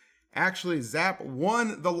Zap. Actually, Zap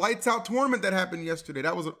won the Lights Out tournament that happened yesterday.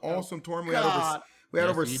 That was an awesome tournament. We had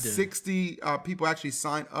over 60 people actually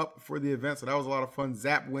sign up for the event. So that was a lot of fun.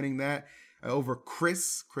 Zap winning that over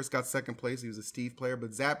Chris. Chris got second place. He was a Steve player.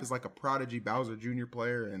 But Zap is like a prodigy Bowser Jr.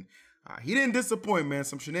 player. And he didn't disappoint, man.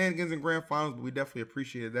 Some shenanigans in grand finals, but we definitely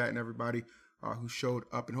appreciated that and everybody who showed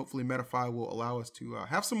up. And hopefully Metafy will allow us to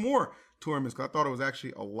have some more tournaments, because I thought it was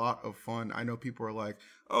actually a lot of fun. I know people are like,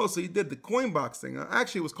 oh, so you did the coin box thing.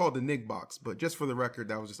 Actually, it was called the Nig box, but just for the record,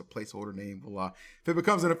 that was just a placeholder name. Well, if it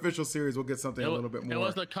becomes an official series, we'll get something a little bit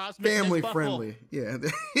more family friendly. Yeah.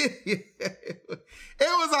 It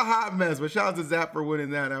was a hot mess, but shout out to Zap for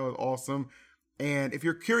winning that. That was awesome. And if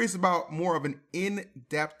you're curious about more of an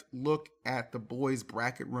in-depth look at the boys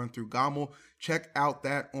bracket run through GOML, check out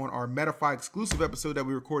that on our Metafy exclusive episode that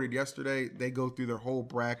we recorded yesterday. They go through their whole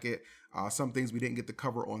bracket. Some things we didn't get to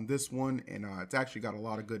cover on this one, and it's actually got a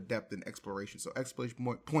lot of good depth and exploration. So exclamation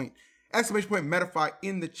point Metafy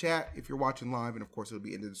in the chat if you're watching live, and of course it'll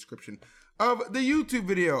be in the description of the YouTube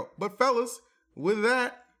video. But fellas, with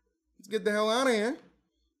that, let's get the hell out of here.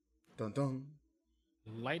 Dun dun.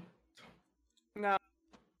 Light. No,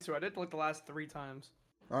 so I did look the last 3 times.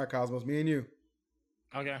 All right, Cosmos, me and you.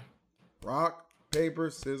 Okay. Rock, paper,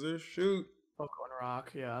 scissors, shoot. Pokemon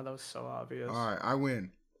Rock. Yeah, that was so obvious. All right, I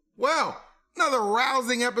win. Well, another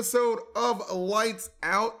rousing episode of Lights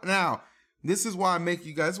Out. Now, this is why I make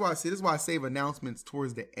you guys, this is why I save announcements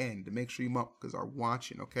towards the end to make sure you guys are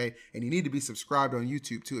watching, okay? And you need to be subscribed on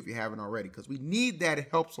YouTube too if you haven't already, because we need that. It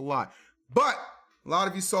helps a lot. But a lot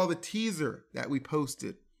of you saw the teaser that we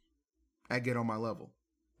posted at Get On My Level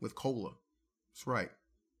with Cola. That's right.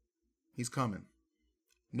 He's coming.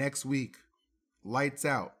 Next week, Lights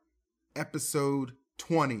Out, episode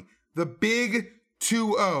 20. The big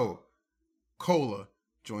 2-0. Cola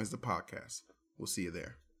joins the podcast. We'll see you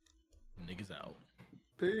there. Niggas out.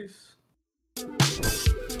 Peace.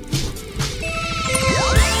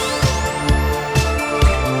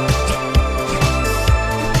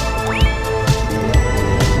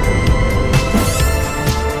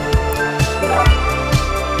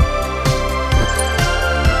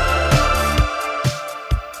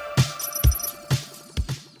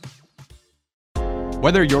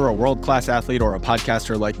 Whether you're a world-class athlete or a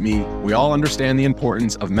podcaster like me, we all understand the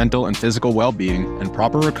importance of mental and physical well-being and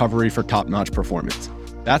proper recovery for top-notch performance.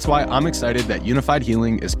 That's why I'm excited that Unified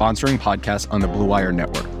Healing is sponsoring podcasts on the Blue Wire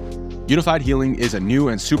Network. Unified Healing is a new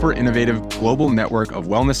and super innovative global network of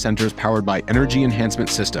wellness centers powered by Energy Enhancement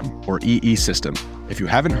System, or EE System. If you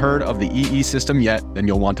haven't heard of the EE System yet, then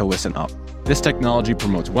you'll want to listen up. This technology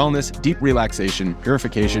promotes wellness, deep relaxation,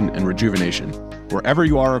 purification, and rejuvenation. Wherever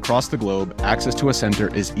you are across the globe, access to a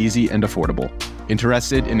center is easy and affordable.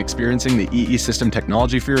 Interested in experiencing the EE System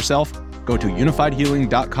technology for yourself? Go to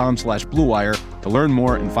unifiedhealing.com/bluewire to learn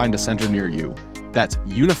more and find a center near you. That's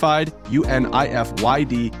unified,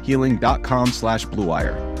 UNIFYD,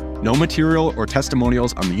 healing.com/bluewire. No material or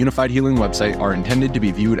testimonials on the Unified Healing website are intended to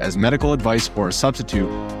be viewed as medical advice or a substitute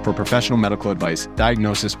for professional medical advice,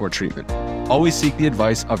 diagnosis, or treatment. Always seek the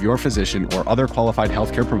advice of your physician or other qualified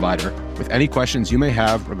healthcare provider with any questions you may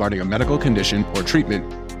have regarding a medical condition or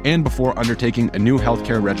treatment, and before undertaking a new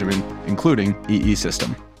healthcare regimen, including EE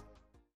System.